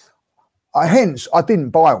 right? Hence, I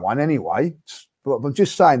didn't buy one anyway. But I'm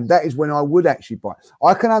just saying that is when I would actually buy.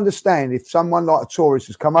 I can understand if someone like a tourist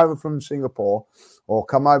has come over from Singapore or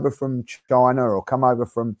come over from China or come over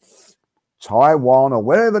from Taiwan or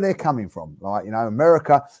wherever they're coming from, like, you know,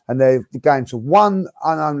 America, and they're going to one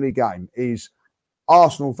and only game is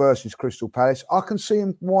Arsenal versus Crystal Palace. I can see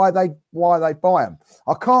them why they buy them.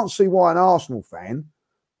 I can't see why an Arsenal fan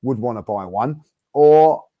would want to buy one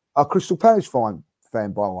or a Crystal Palace fan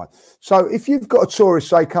buy one. So if you've got a tourist,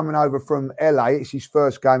 say, coming over from LA, it's his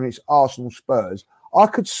first game and it's Arsenal Spurs, I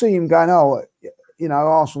could see him going, oh, you know,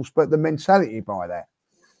 Arsenal Spurs, the mentality by that.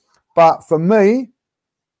 But for me,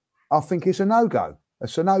 I think it's a no-go.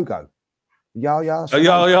 It's a no-go.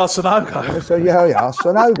 Sonogo. It's a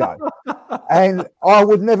Sonogo. And I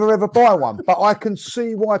would never ever buy one. But I can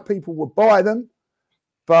see why people would buy them.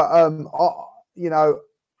 But you know,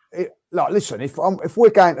 like, listen, if we're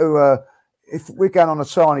going to if we're going on a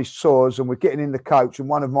signage tours and we're getting in the coach and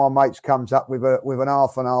one of my mates comes up with an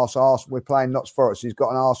half and arse, we're playing Notts Forest. He's got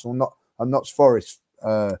an Arsenal, a Notts Forest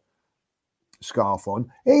scarf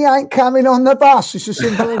on. He ain't coming on the bus. It's as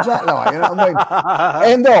simple as that, like, you know what I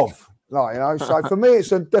mean? End of. Like, you know, so for me,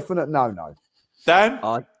 it's a definite no-no.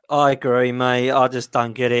 Dan? I agree, mate. I just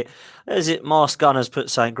don't get it. Is it Mars Gunners put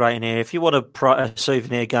something great in here? If you want a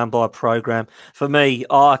souvenir, go and buy a program. For me,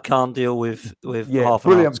 I can't deal with half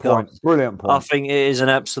and half scarves. Brilliant point. I think it is an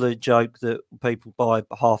absolute joke that people buy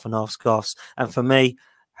half and half scarves. And for me,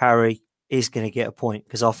 Harry is going to get a point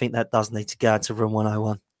because I think that does need to go to room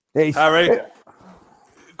 101. Harry,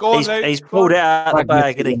 go on, he's pulled it out of the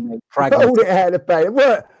bag, and he pulled it out of the bag.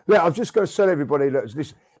 Well, look, I've just got to tell everybody, look,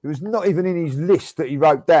 this. It was not even in his list that he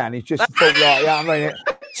wrote down. He just thought, like, you know what I mean?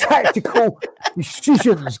 Tactical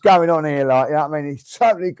decisions going on here, like, you know what I mean? He's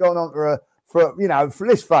totally gone on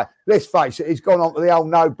let's face it, he's gone on to the old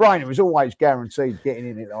no-brainer. He was always guaranteed getting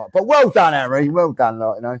in it, like. But well done, Harry. Well done,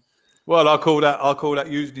 like, you know. Well, I call that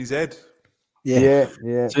using his head. Yeah.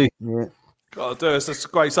 Got to do it. It's a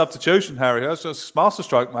great substitution, Harry. That's just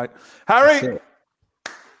masterstroke, mate. Harry,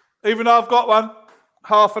 even though I've got one,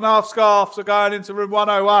 half and half scarves are going into room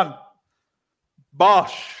 101.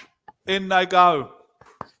 Bosh. In they go.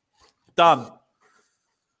 Done.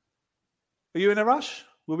 Are you in a rush?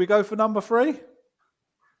 Will we go for number 3?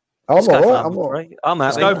 I'm all right.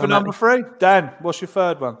 Let's go for number 3. Dan, what's your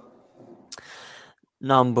third one?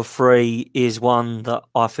 Number 3 is one that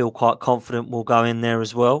I feel quite confident will go in there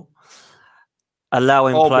as well.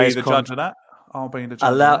 Allowing players I'll be the judge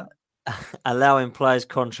of that. Allowing players'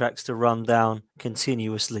 contracts to run down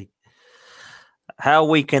continuously. How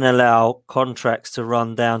we can allow contracts to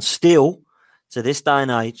run down still to this day and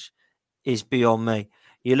age is beyond me.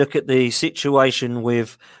 You look at the situation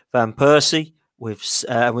with Van Persie, we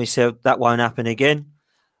said that won't happen again.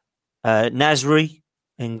 Nasri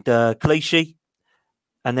and Clichy.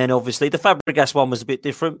 And then obviously the Fabregas one was a bit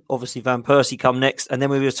different. Obviously Van Persie come next. And then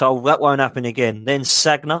we were told that won't happen again. Then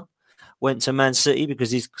Sagna went to Man City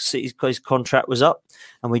because his contract was up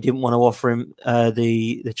and we didn't want to offer him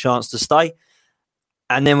the chance to stay.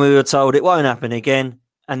 And then we were told it won't happen again.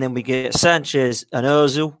 And then we get Sanchez and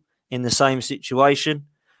Ozil in the same situation.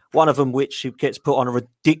 One of them which gets put on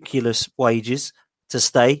ridiculous wages to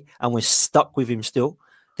stay and we're stuck with him still.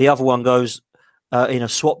 The other one goes in a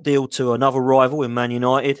swap deal to another rival in Man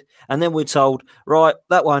United. And then we're told, right,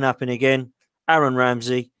 that won't happen again. Aaron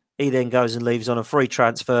Ramsey, He then goes and leaves on a free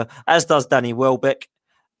transfer, as does Danny Welbeck.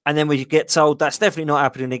 And then we get told that's definitely not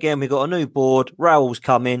happening again. We've got a new board. Raul's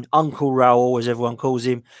come in, Uncle Raul, as everyone calls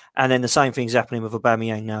him. And then the same thing's happening with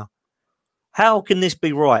Aubameyang now. How can this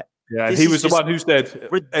be right? Yeah, and he was the one who said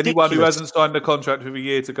anyone who hasn't signed a contract with a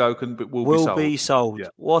year to go will be sold. Yeah.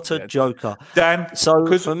 What a joker. Dan, so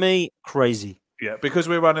for me, crazy. Yeah, because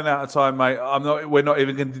we're running out of time, mate. We're not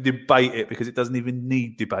even going to debate it because it doesn't even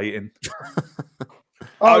need debating.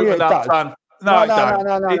 It does. No,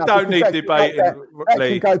 it don't need debating. That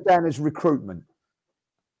can go down as recruitment,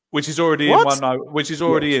 which is already in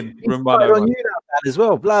room 101. On you now, as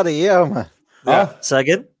well, bloody hell, man. Yeah. Say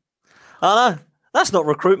again? Oh no, that's not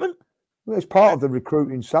recruitment. Well, it's part of the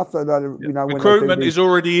recruiting stuff. Recruitment is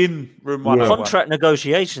already in room 101. Contract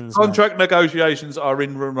negotiations. Negotiations are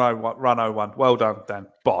in room 101. Well done, Dan.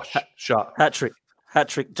 Bosh. Shut. Hat trick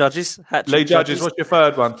judges. Lee judges. What's your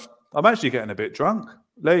third one? I'm actually getting a bit drunk.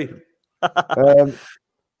 Lee.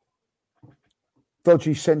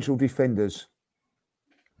 Dodgy central defenders.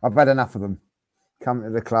 I've had enough of them coming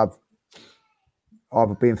to the club.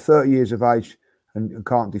 Either being 30 years of age and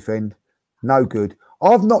can't defend. No good.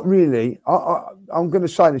 I've not really, I'm going to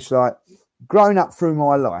say this, like, growing up through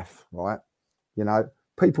my life, right,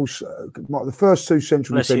 people, the first two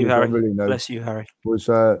central defenders I really know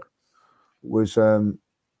was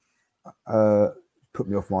put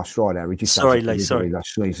me off my stride, Harry. Sorry, Lee, sorry. I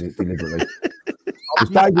sneezed it deliberately. It was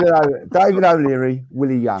David O'Leary,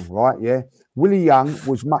 Willie Young, right, yeah? Willie Young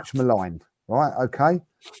was much maligned, right, okay?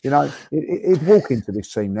 He'd walk into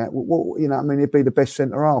this team now. He'd be the best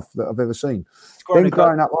centre-half that I've ever seen. Then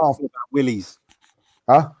growing up after Willies.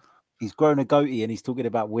 Huh? He's grown a goatee and he's talking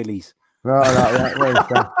about Willies. Right.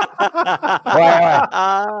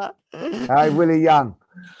 Hey, Willie Young.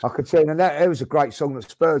 I could tell you, and that was a great song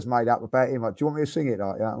that Spurs made up about him. Like, do you want me to sing it?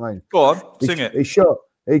 Like, you know what I mean? Go on, sing it. He shot.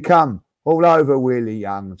 He come all over Willie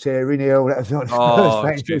Young, tearing hill. That was what Spurs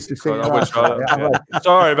fans used to sing.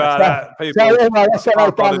 Sorry about that, people. So, anyway, that's how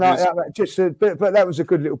I've done like that. Just but that was a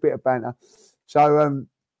good little bit of banter. So,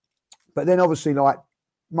 but then obviously like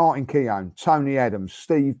Martin Keown, Tony Adams,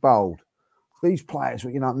 Steve Bold, these players,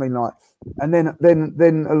 you know what I mean? Like, and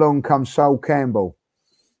then along comes Sol Campbell,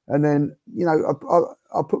 and then I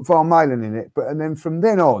put Vermaelen in it, and then from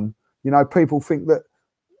then on, people think that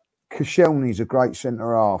Koscielny's a great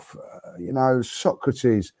centre half,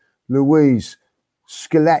 Socrates, Luiz,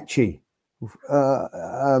 Schillaci,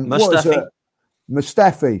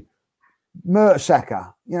 Mustafi,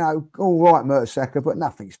 Mertesacker, all right, Mertesacker, but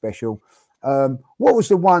nothing special. What was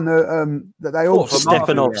the one that they all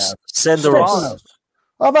Stepanovs, Senderos?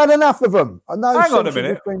 I've had enough of them. Hang on a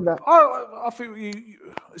minute. I think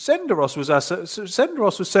Senderos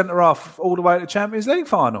was centre half all the way to the Champions League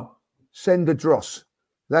final. Senderos,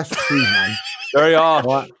 that's his name. Very harsh.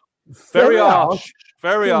 Right. Very harsh.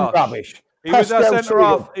 Rubbish. He was our centre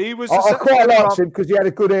half. I quite liked him because he had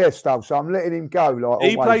a good hairstyle, so I'm letting him go. Like,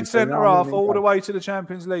 he played centre half all the way to the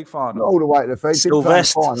Champions League final. All the way to the final.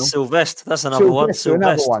 Sylvestre, that's another one.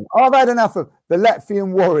 Another one. I've had enough of the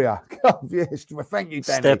Latvian warrior. God, yes, thank you,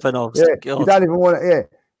 Danny. Stepanovs. Yeah, you don't even want it.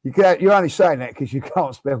 Yeah, you're only saying that because you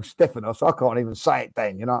can't spell Stefanos. I can't even say it,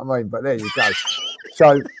 Dan. You know what I mean? But there you go.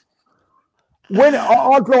 So when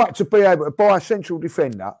I'd like to be able to buy a central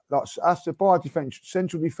defender, like us to buy a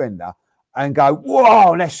central defender. And go,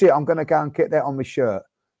 whoa, that's it. I'm going to go and get that on my shirt.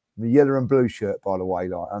 The yellow and blue shirt, by the way,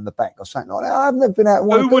 like on the back or something like that. I've never been out.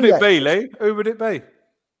 Who would it be, Lee? Who would it be?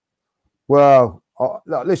 Well,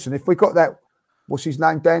 listen, if we got that, what's his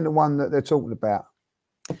name, Dan? The one that they're talking about.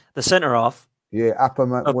 The centre half. Yeah,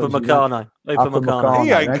 Upamecano.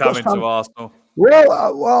 He ain't coming to Arsenal.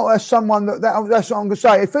 Well, that's someone that's what I'm going to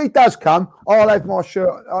say. If he does come, I'll have my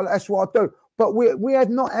shirt. That's what I do. But we had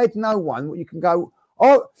not had no one. You can go.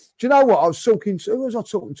 Oh, do you know what? I was talking to, who was I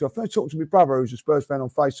talking to? I think I was talking to my brother, who's a Spurs fan, on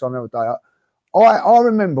FaceTime the other day. I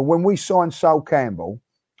remember when we signed Sol Campbell,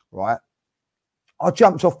 right? I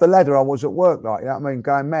jumped off the ladder. I was at work, like, you know what I mean,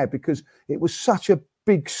 going mad because it was such a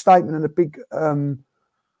big statement and a big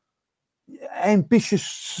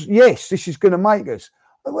ambitious, yes, this is going to make us.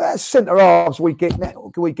 Well, centre halves we get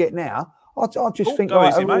now. I just think, go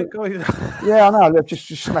easy, mate. Go easy. Yeah, I know. They're just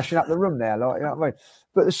smashing up the room now, like, you know what I mean.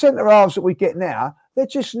 But the centre halves that we get now, they're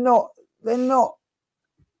just not. They don't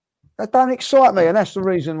excite me, and that's the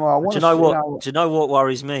reason why I want. Do you know what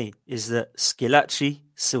worries me is that Schillaci,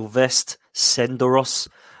 Sylvestre, Senderos.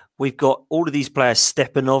 We've got all of these players,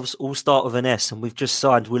 Stepanovs, all start with an S, and we've just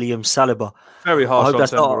signed William Saliba. Very harsh on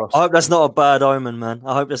Senderos. I hope that's not a bad omen, man.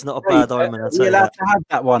 I hope that's not a bad omen. You're allowed to have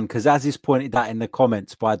that one because, as is pointed out in the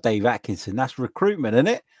comments by Dave Atkinson, that's recruitment, isn't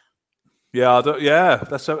it? Yeah,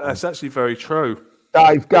 that's actually very true.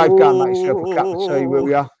 Dave, go and make yourself a cup of tea, will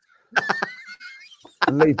you?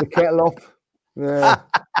 And leave the kettle off. Yeah.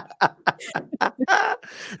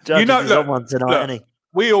 Judges is on one tonight, isn't he?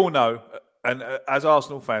 We all know, and as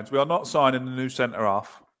Arsenal fans, we are not signing a new centre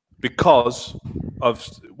half because of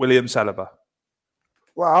William Saliba.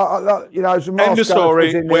 Well, you know, end of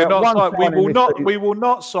story. We will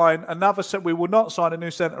not sign another. We will not sign a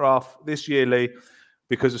new centre half this year, Lee,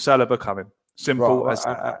 because of Saliba coming. Simple as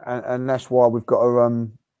that. And that's why we've got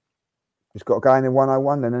to. It's got to go in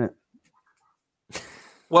 101, then, isn't it?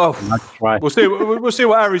 Well, right. We'll see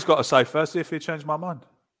what Harry's got to say first. See if he changed my mind.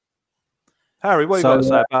 Harry, what you got to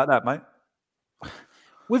say about that, mate?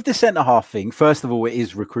 With the centre half thing, first of all, it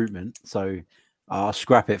is recruitment, so I'll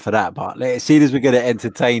scrap it for that. But as soon as we're going to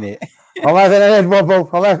entertain it, I'm having an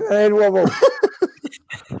head wobble.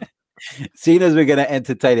 Seeing as we're going to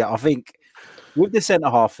entertain it, I think with the centre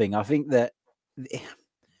half thing, I think that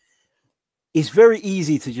it's very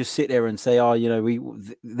easy to just sit there and say, "Oh, you know,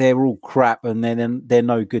 they're all crap and then they're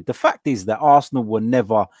no good." The fact is that Arsenal were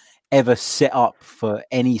never ever set up for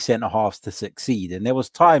any centre halves to succeed, and there was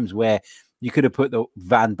times where you could have put the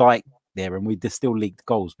Van Dijk there and we'd still leaked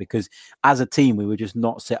goals because as a team we were just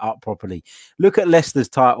not set up properly. Look at Leicester's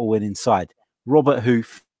title winning side: Robert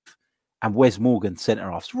Huth and Wes Morgan centre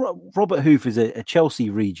halves. Robert Huth is a Chelsea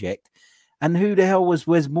reject, and who the hell was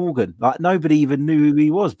Wes Morgan? Like nobody even knew who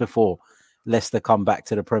he was before Leicester come back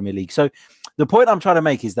to the Premier League. So the point I'm trying to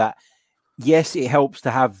make is that yes, it helps to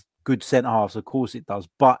have good centre halves, of course it does.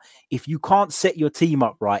 But if you can't set your team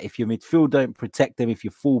up right, if your midfield don't protect them, if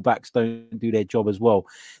your fullbacks don't do their job as well,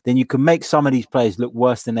 then you can make some of these players look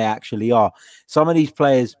worse than they actually are. Some of these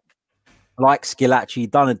players, like Schillaci,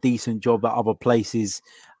 done a decent job at other places.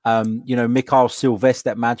 You know, Mikhail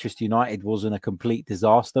Silvestre at Manchester United wasn't a complete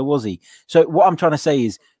disaster, was he? So what I'm trying to say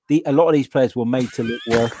is a lot of these players were made to look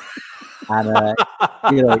worse. And,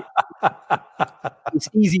 you know, it's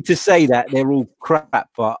easy to say that they're all crap,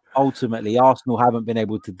 but ultimately Arsenal haven't been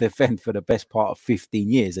able to defend for the best part of 15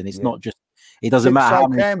 years. And it's not just, it doesn't matter how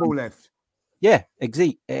many Campbell left. Yeah,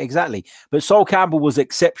 exactly. But Sol Campbell was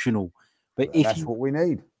exceptional. But that's what we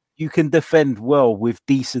need. You can defend well with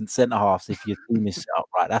decent centre-halves if your team is set up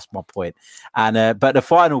right. That's my point. And but the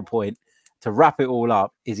final point, to wrap it all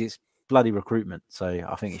up, is it's bloody recruitment. So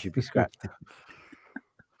I think it should be scrapped.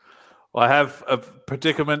 I have a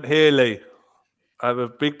predicament here, Lee. I have a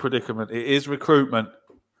big predicament. It is recruitment.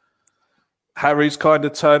 Harry's kind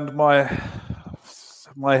of turned my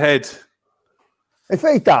head. If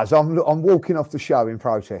he does, I'm walking off the show in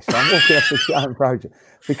protest.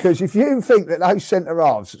 Because if you think that those centre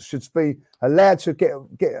halves should be allowed to get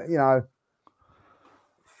you know,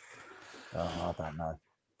 I don't know.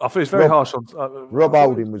 I think it's very harsh on Rob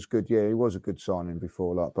Holding was good. Yeah, he was a good signing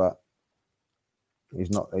before, but. He's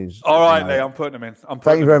not. He's all right, Lee. I'm putting him in.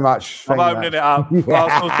 Thank you very much. I'm opening it up.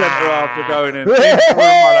 Arsenal centre half are going in.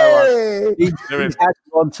 He's had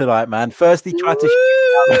one tonight, man. First he tried to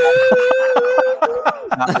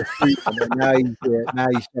now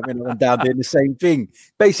he's stepping on down doing the same thing.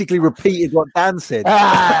 Basically repeated what Dan said.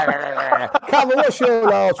 Come on, what's your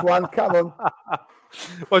last one? Come on.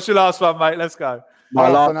 What's your last one, mate? Let's go. My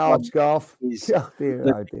last one scarf.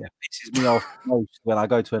 Pisses me off most when I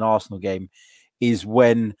go to an Arsenal game is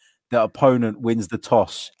when the opponent wins the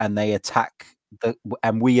toss and they attack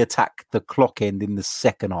we attack the clock end in the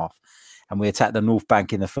second half and we attack the North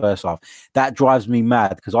Bank in the first half. That drives me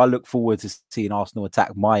mad because I look forward to seeing Arsenal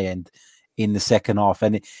attack my end in the second half.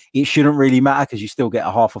 And it shouldn't really matter because you still get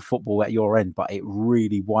a half of football at your end, but it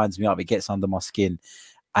really winds me up. It gets under my skin.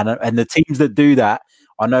 And the teams that do that,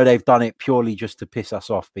 I know they've done it purely just to piss us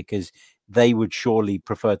off because they would surely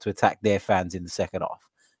prefer to attack their fans in the second half.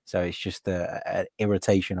 So it's just an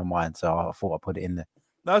irritation of mine. So I thought I'd put it in there.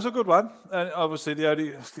 That's a good one. And obviously, the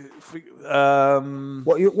only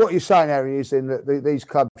what you're saying, Harry, is in that these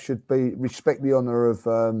clubs should respect the honour of,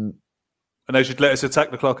 and they should let us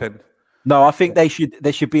attack the clock end. No, I think there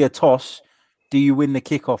should be a toss. Do you win the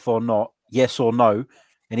kickoff or not? Yes or no.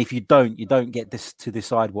 And if you don't get this to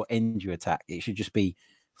decide what end you attack. It should just be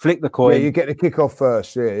flick the coin. Yeah, you get the kickoff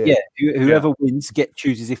first. Yeah. Whoever wins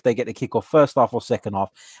chooses if they get the kickoff first half or second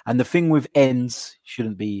half. And the thing with ends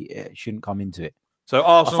shouldn't come into it. So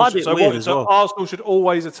Arsenal should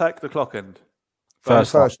always attack the clock end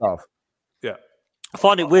first half. Yeah, I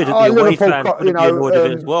find it weird that the away fans would be annoyed with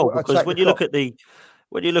it as well because when you look at the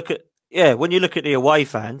away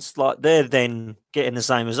fans, like they're then getting the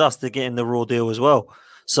same as us. They're getting the raw deal as well.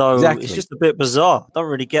 So exactly. It's just a bit bizarre. I don't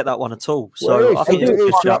really get that one at all. So I think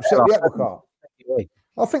it's upset the apple cart.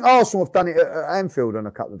 I think Arsenal have done it at Anfield on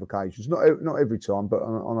a couple of occasions. Not every time, but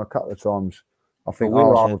on a couple of times. I think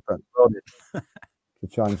Arsenal have done it. to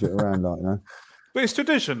change it around, like, you know. But it's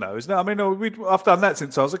tradition, though, isn't it? I mean, I've done that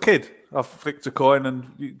since I was a kid. I've flicked a coin and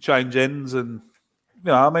you change ends, and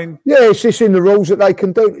I mean, yeah, it's just in the rules that they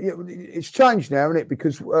can do. It's changed now, isn't it?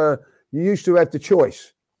 Because you used to have the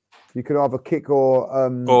choice. You could either kick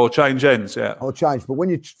or change ends, yeah, or change. But when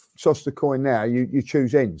you toss the coin now, you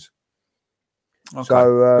choose ends. Okay.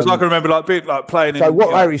 So because I can remember like playing. So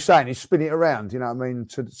what Harry's saying is spin it around. You know what I mean?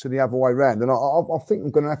 To the other way around, and I think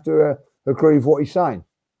I'm going to have to agree with what he's saying.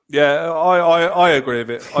 Yeah, I agree with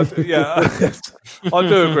it. I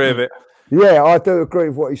do agree with it. Yeah, I do agree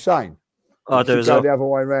with what he's saying. I do as well. The other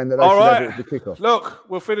way around. That all right. Have it the kickoff. Look,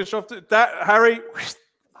 we'll finish off that. Harry,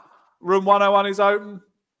 room 101 is open.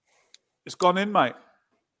 It's gone in, mate.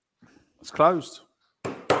 It's closed.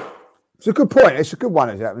 It's a good point. It's a good one,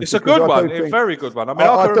 is that? It's a good one. It's a very good one. I mean,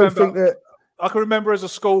 I can remember as a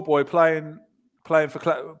schoolboy playing for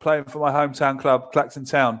my hometown club, Clacton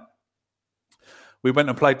Town. We went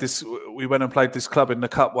and played this club in the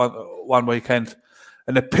cup one weekend,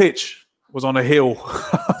 and the pitch was on a hill,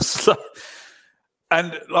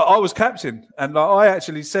 and I was captain, and I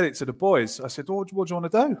actually said it to the boys. I said, "What do you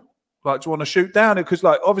want to do? Like, do you want to shoot down it? Because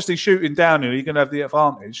obviously shooting downhill, you're going to have the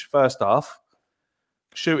advantage first half.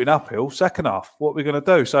 Shooting uphill, second half. What are we going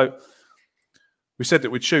to do?" So we said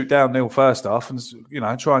that we'd shoot downhill first half, and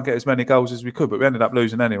try and get as many goals as we could. But we ended up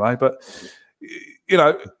losing anyway. But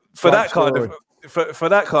for that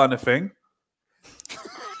kind of thing.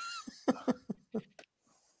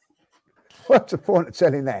 What's the point of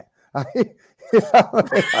telling that?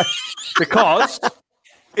 Because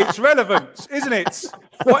it's relevant, isn't it?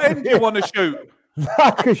 What end do you want to shoot?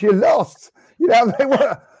 No, because you lost. You know what I mean?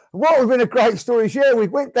 What would have been a great story is, we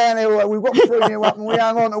went down here, we got 3-0 up, and we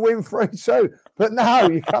hung on to win 3-2. But no,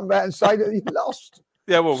 you come back and say that you lost.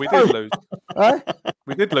 Yeah, well, we did lose.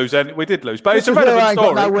 We did lose, but it's a relevant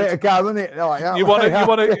story. Got nowhere to go, isn't it? Like, you want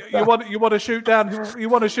to shoot down. You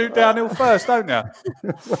want to shoot downhill first, don't you?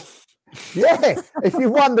 Yeah, if you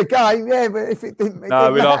won the game, yeah, but if it didn't, we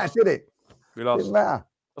lost. Did it? We lost. Didn't matter.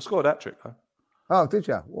 I scored that trick though. Oh, did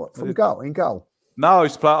you? What, from goal? In goal? No,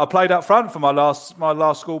 I played up front for my last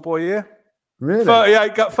schoolboy year. Really?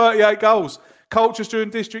 38 goals. Colchester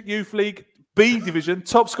and District Youth League B Division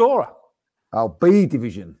top scorer. Oh, B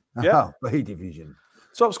Division. Yeah, B Division.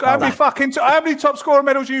 Top scorer. How many top scorer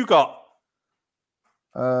medals you got?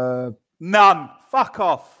 None. Fuck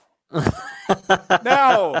off.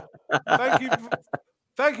 Now,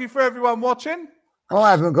 thank you for everyone watching.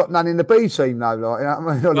 I haven't got none in the B team though, like, you know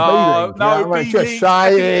what I mean? No, B League. Just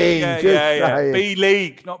saying. Yeah. B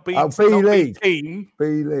League, not B. Oh, B League. Team. B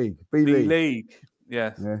League. B League.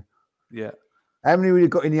 Yeah. How many have you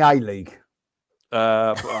got in the A League?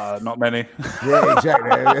 Not many. Yeah,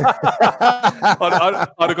 exactly.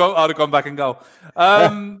 I'd have gone back and go.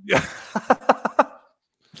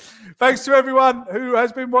 Thanks to everyone who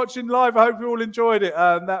has been watching live. I hope you all enjoyed it.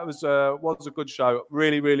 That was a good show.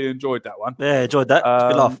 Really, really enjoyed that one. Yeah, enjoyed that.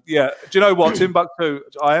 Good laugh. Yeah. Do you know what, Timbuktu?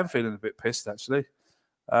 I am feeling a bit pissed actually.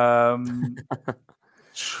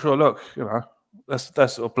 Sure. Look,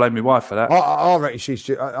 that's I'll blame my wife for that. I reckon she's.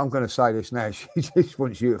 I'm going to say this now. She just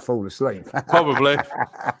wants you to fall asleep. Probably.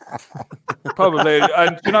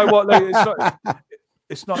 And you know what, Lee?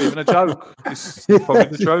 It's not even a joke. It's probably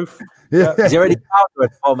the truth. Yeah. Is there any powder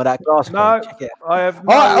at the bottom of that glass? No, I have.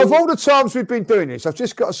 Of all the times we've been doing this, I've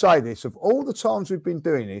just got to say this. Of all the times we've been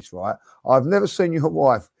doing this, right, I've never seen your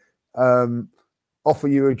wife offer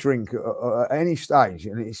you a drink at any stage,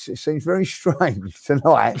 and it seems very strange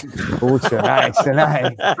tonight. Tonight.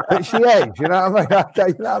 But she is, you know what I mean? Okay,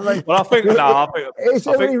 you know what I mean? Well, I think is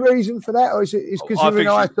there any reason for that, or is it because you're in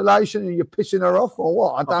isolation and you're pissing her off, or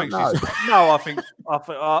what? I don't know. No, I think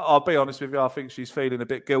I'll be honest with you. I think she's feeling a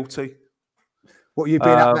bit guilty. What, you've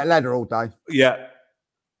been up that ladder all day? Yeah.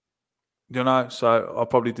 So I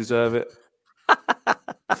probably deserve it.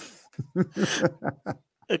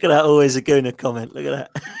 Look at that, always a gooner comment. Look at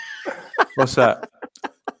that. What's that?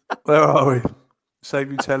 Where are we? Save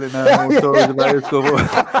you telling more stories about your school.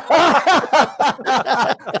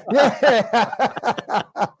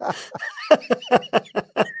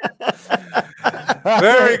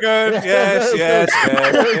 Very good. Yes.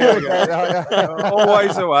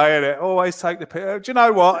 Always the way, isn't it? Always take the piss. Do you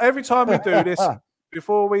know what? Every time we do this,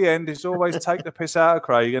 before we end, it's always take the piss out of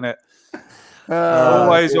Craig, isn't it?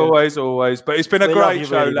 Always. But it's been a great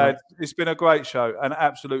show, lads. It's been a great show. An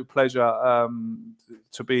absolute pleasure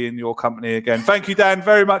to be in your company again. Thank you, Dan,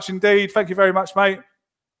 very much indeed. Thank you very much, mate.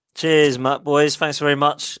 Cheers, Matt, boys. Thanks very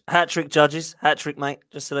much. Hat-trick judges. Hat-trick, mate,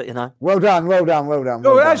 just to let you know. Well done.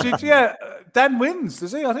 Actually, yeah, Dan wins,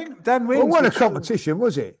 does he? I think Dan wins. Well, what a competition,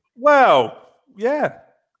 was it? Well, yeah.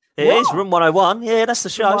 It is Room 101. Yeah, that's the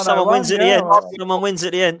show. Someone wins at the end. Someone wins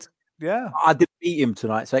at the end. Yeah. I did beat him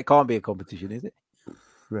tonight, so it can't be a competition, is it?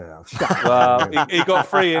 Well, he got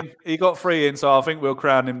 3 in. He got 3 in, so I think we'll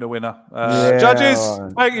crown him the winner. Judges,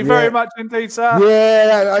 thank you very much indeed, sir.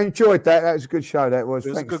 Yeah, I enjoyed that. That was a good show. That was.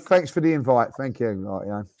 Thanks for the invite. Thank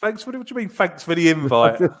you. Thanks for what do you mean? Thanks for the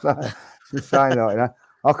invite. just saying,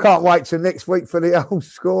 I can't wait till next week for the old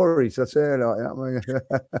stories. I tell you,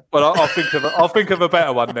 Well, I'll think of a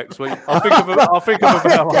better one next week. I'll think of a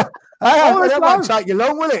better one. That won't take you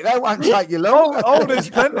long, will it? That won't take you long. There's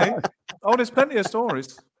plenty. There's plenty of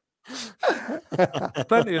stories.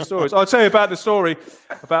 Plenty of stories. I'll tell you about the story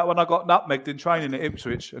about when I got nutmegged in training at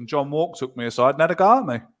Ipswich and John Walk took me aside and had a go at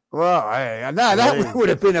me. Well, that would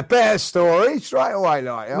have been a better story straight away.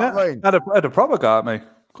 What I mean? Had a proper go at me.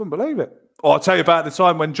 Couldn't believe it. Or I'll tell you about the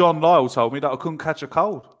time when John Lyle told me that I couldn't catch a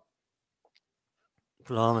cold.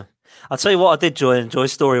 Blimey. I'll tell you what I did enjoy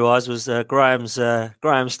story-wise was Graham's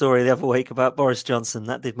story the other week about Boris Johnson.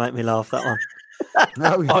 That did make me laugh, that one.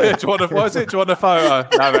 No, do you want a photo?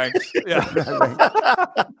 No, thanks. Yeah.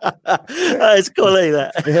 It's cool,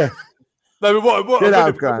 that. Yeah. No, but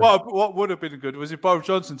what would have been good was if Boris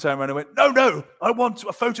Johnson turned around and went, No, I want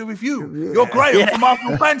a photo with you. Yeah. You're Graham from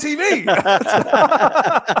Arsenal Fan TV.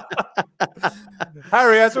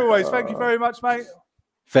 Harry, as always, thank you very much, mate.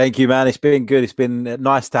 Thank you, man. It's been good. It's been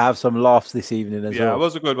nice to have some laughs this evening as well. Yeah, it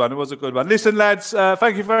was a good one. Listen, lads,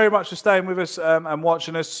 thank you very much for staying with us and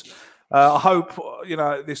watching us. I hope,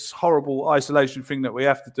 this horrible isolation thing that we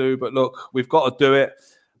have to do, but look, we've got to do it.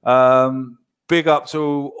 Big up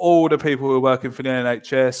to all the people who are working for the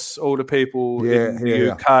NHS, all the people in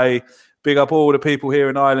the UK. Big up all the people here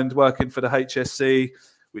in Ireland working for the HSC,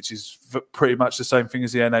 which is pretty much the same thing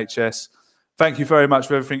as the NHS. Thank you very much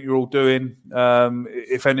for everything you're all doing. I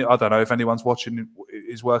don't know if anyone's watching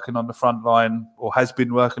is working on the front line or has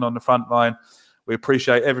been working on the front line. We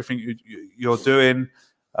appreciate everything you're doing.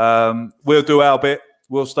 We'll do our bit.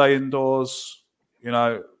 We'll stay indoors.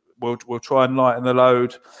 We'll try and lighten the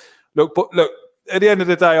load. Look. At the end of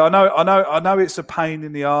the day, I know it's a pain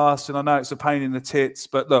in the arse, and I know it's a pain in the tits.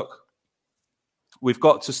 But look, we've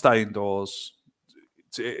got to stay indoors.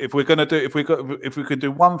 If we can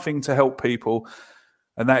do one thing to help people,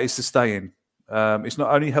 and that is to stay in. It's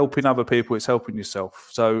not only helping other people; it's helping yourself.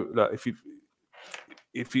 So, look, if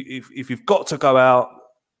you've got to go out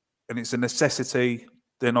and it's a necessity,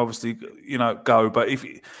 then obviously go. But if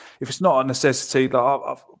it's not a necessity,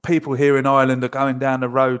 like people here in Ireland are going down the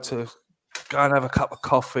road to go and have a cup of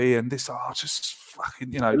coffee, and just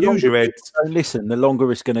fucking use your head. Listen, the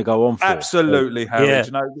longer it's going to go on for. Absolutely, Harry.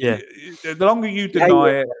 The longer you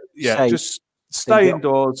deny it, just stay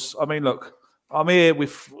indoors. I mean, look, I'm here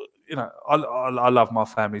with I love my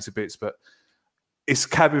family to bits, but it's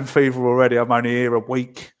cabin fever already. I'm only here a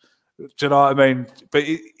week. Do you know what I mean? But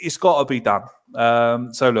it's got to be done.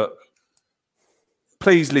 So look,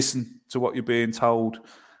 please listen to what you're being told.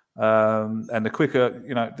 And the quicker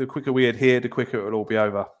we adhere, the quicker it'll all be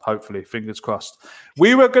over. Hopefully, fingers crossed.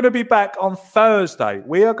 We were going to be back on Thursday.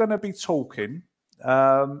 We are going to be talking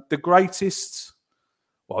the greatest,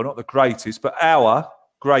 well, not the greatest, but our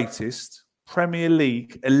greatest Premier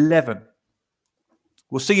League 11.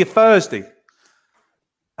 We'll see you Thursday.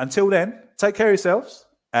 Until then, take care of yourselves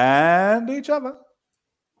and each other.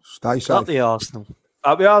 Stay safe. Up the Arsenal.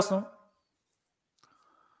 Up the Arsenal.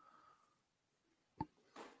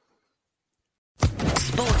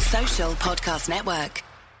 Sports Social Podcast Network.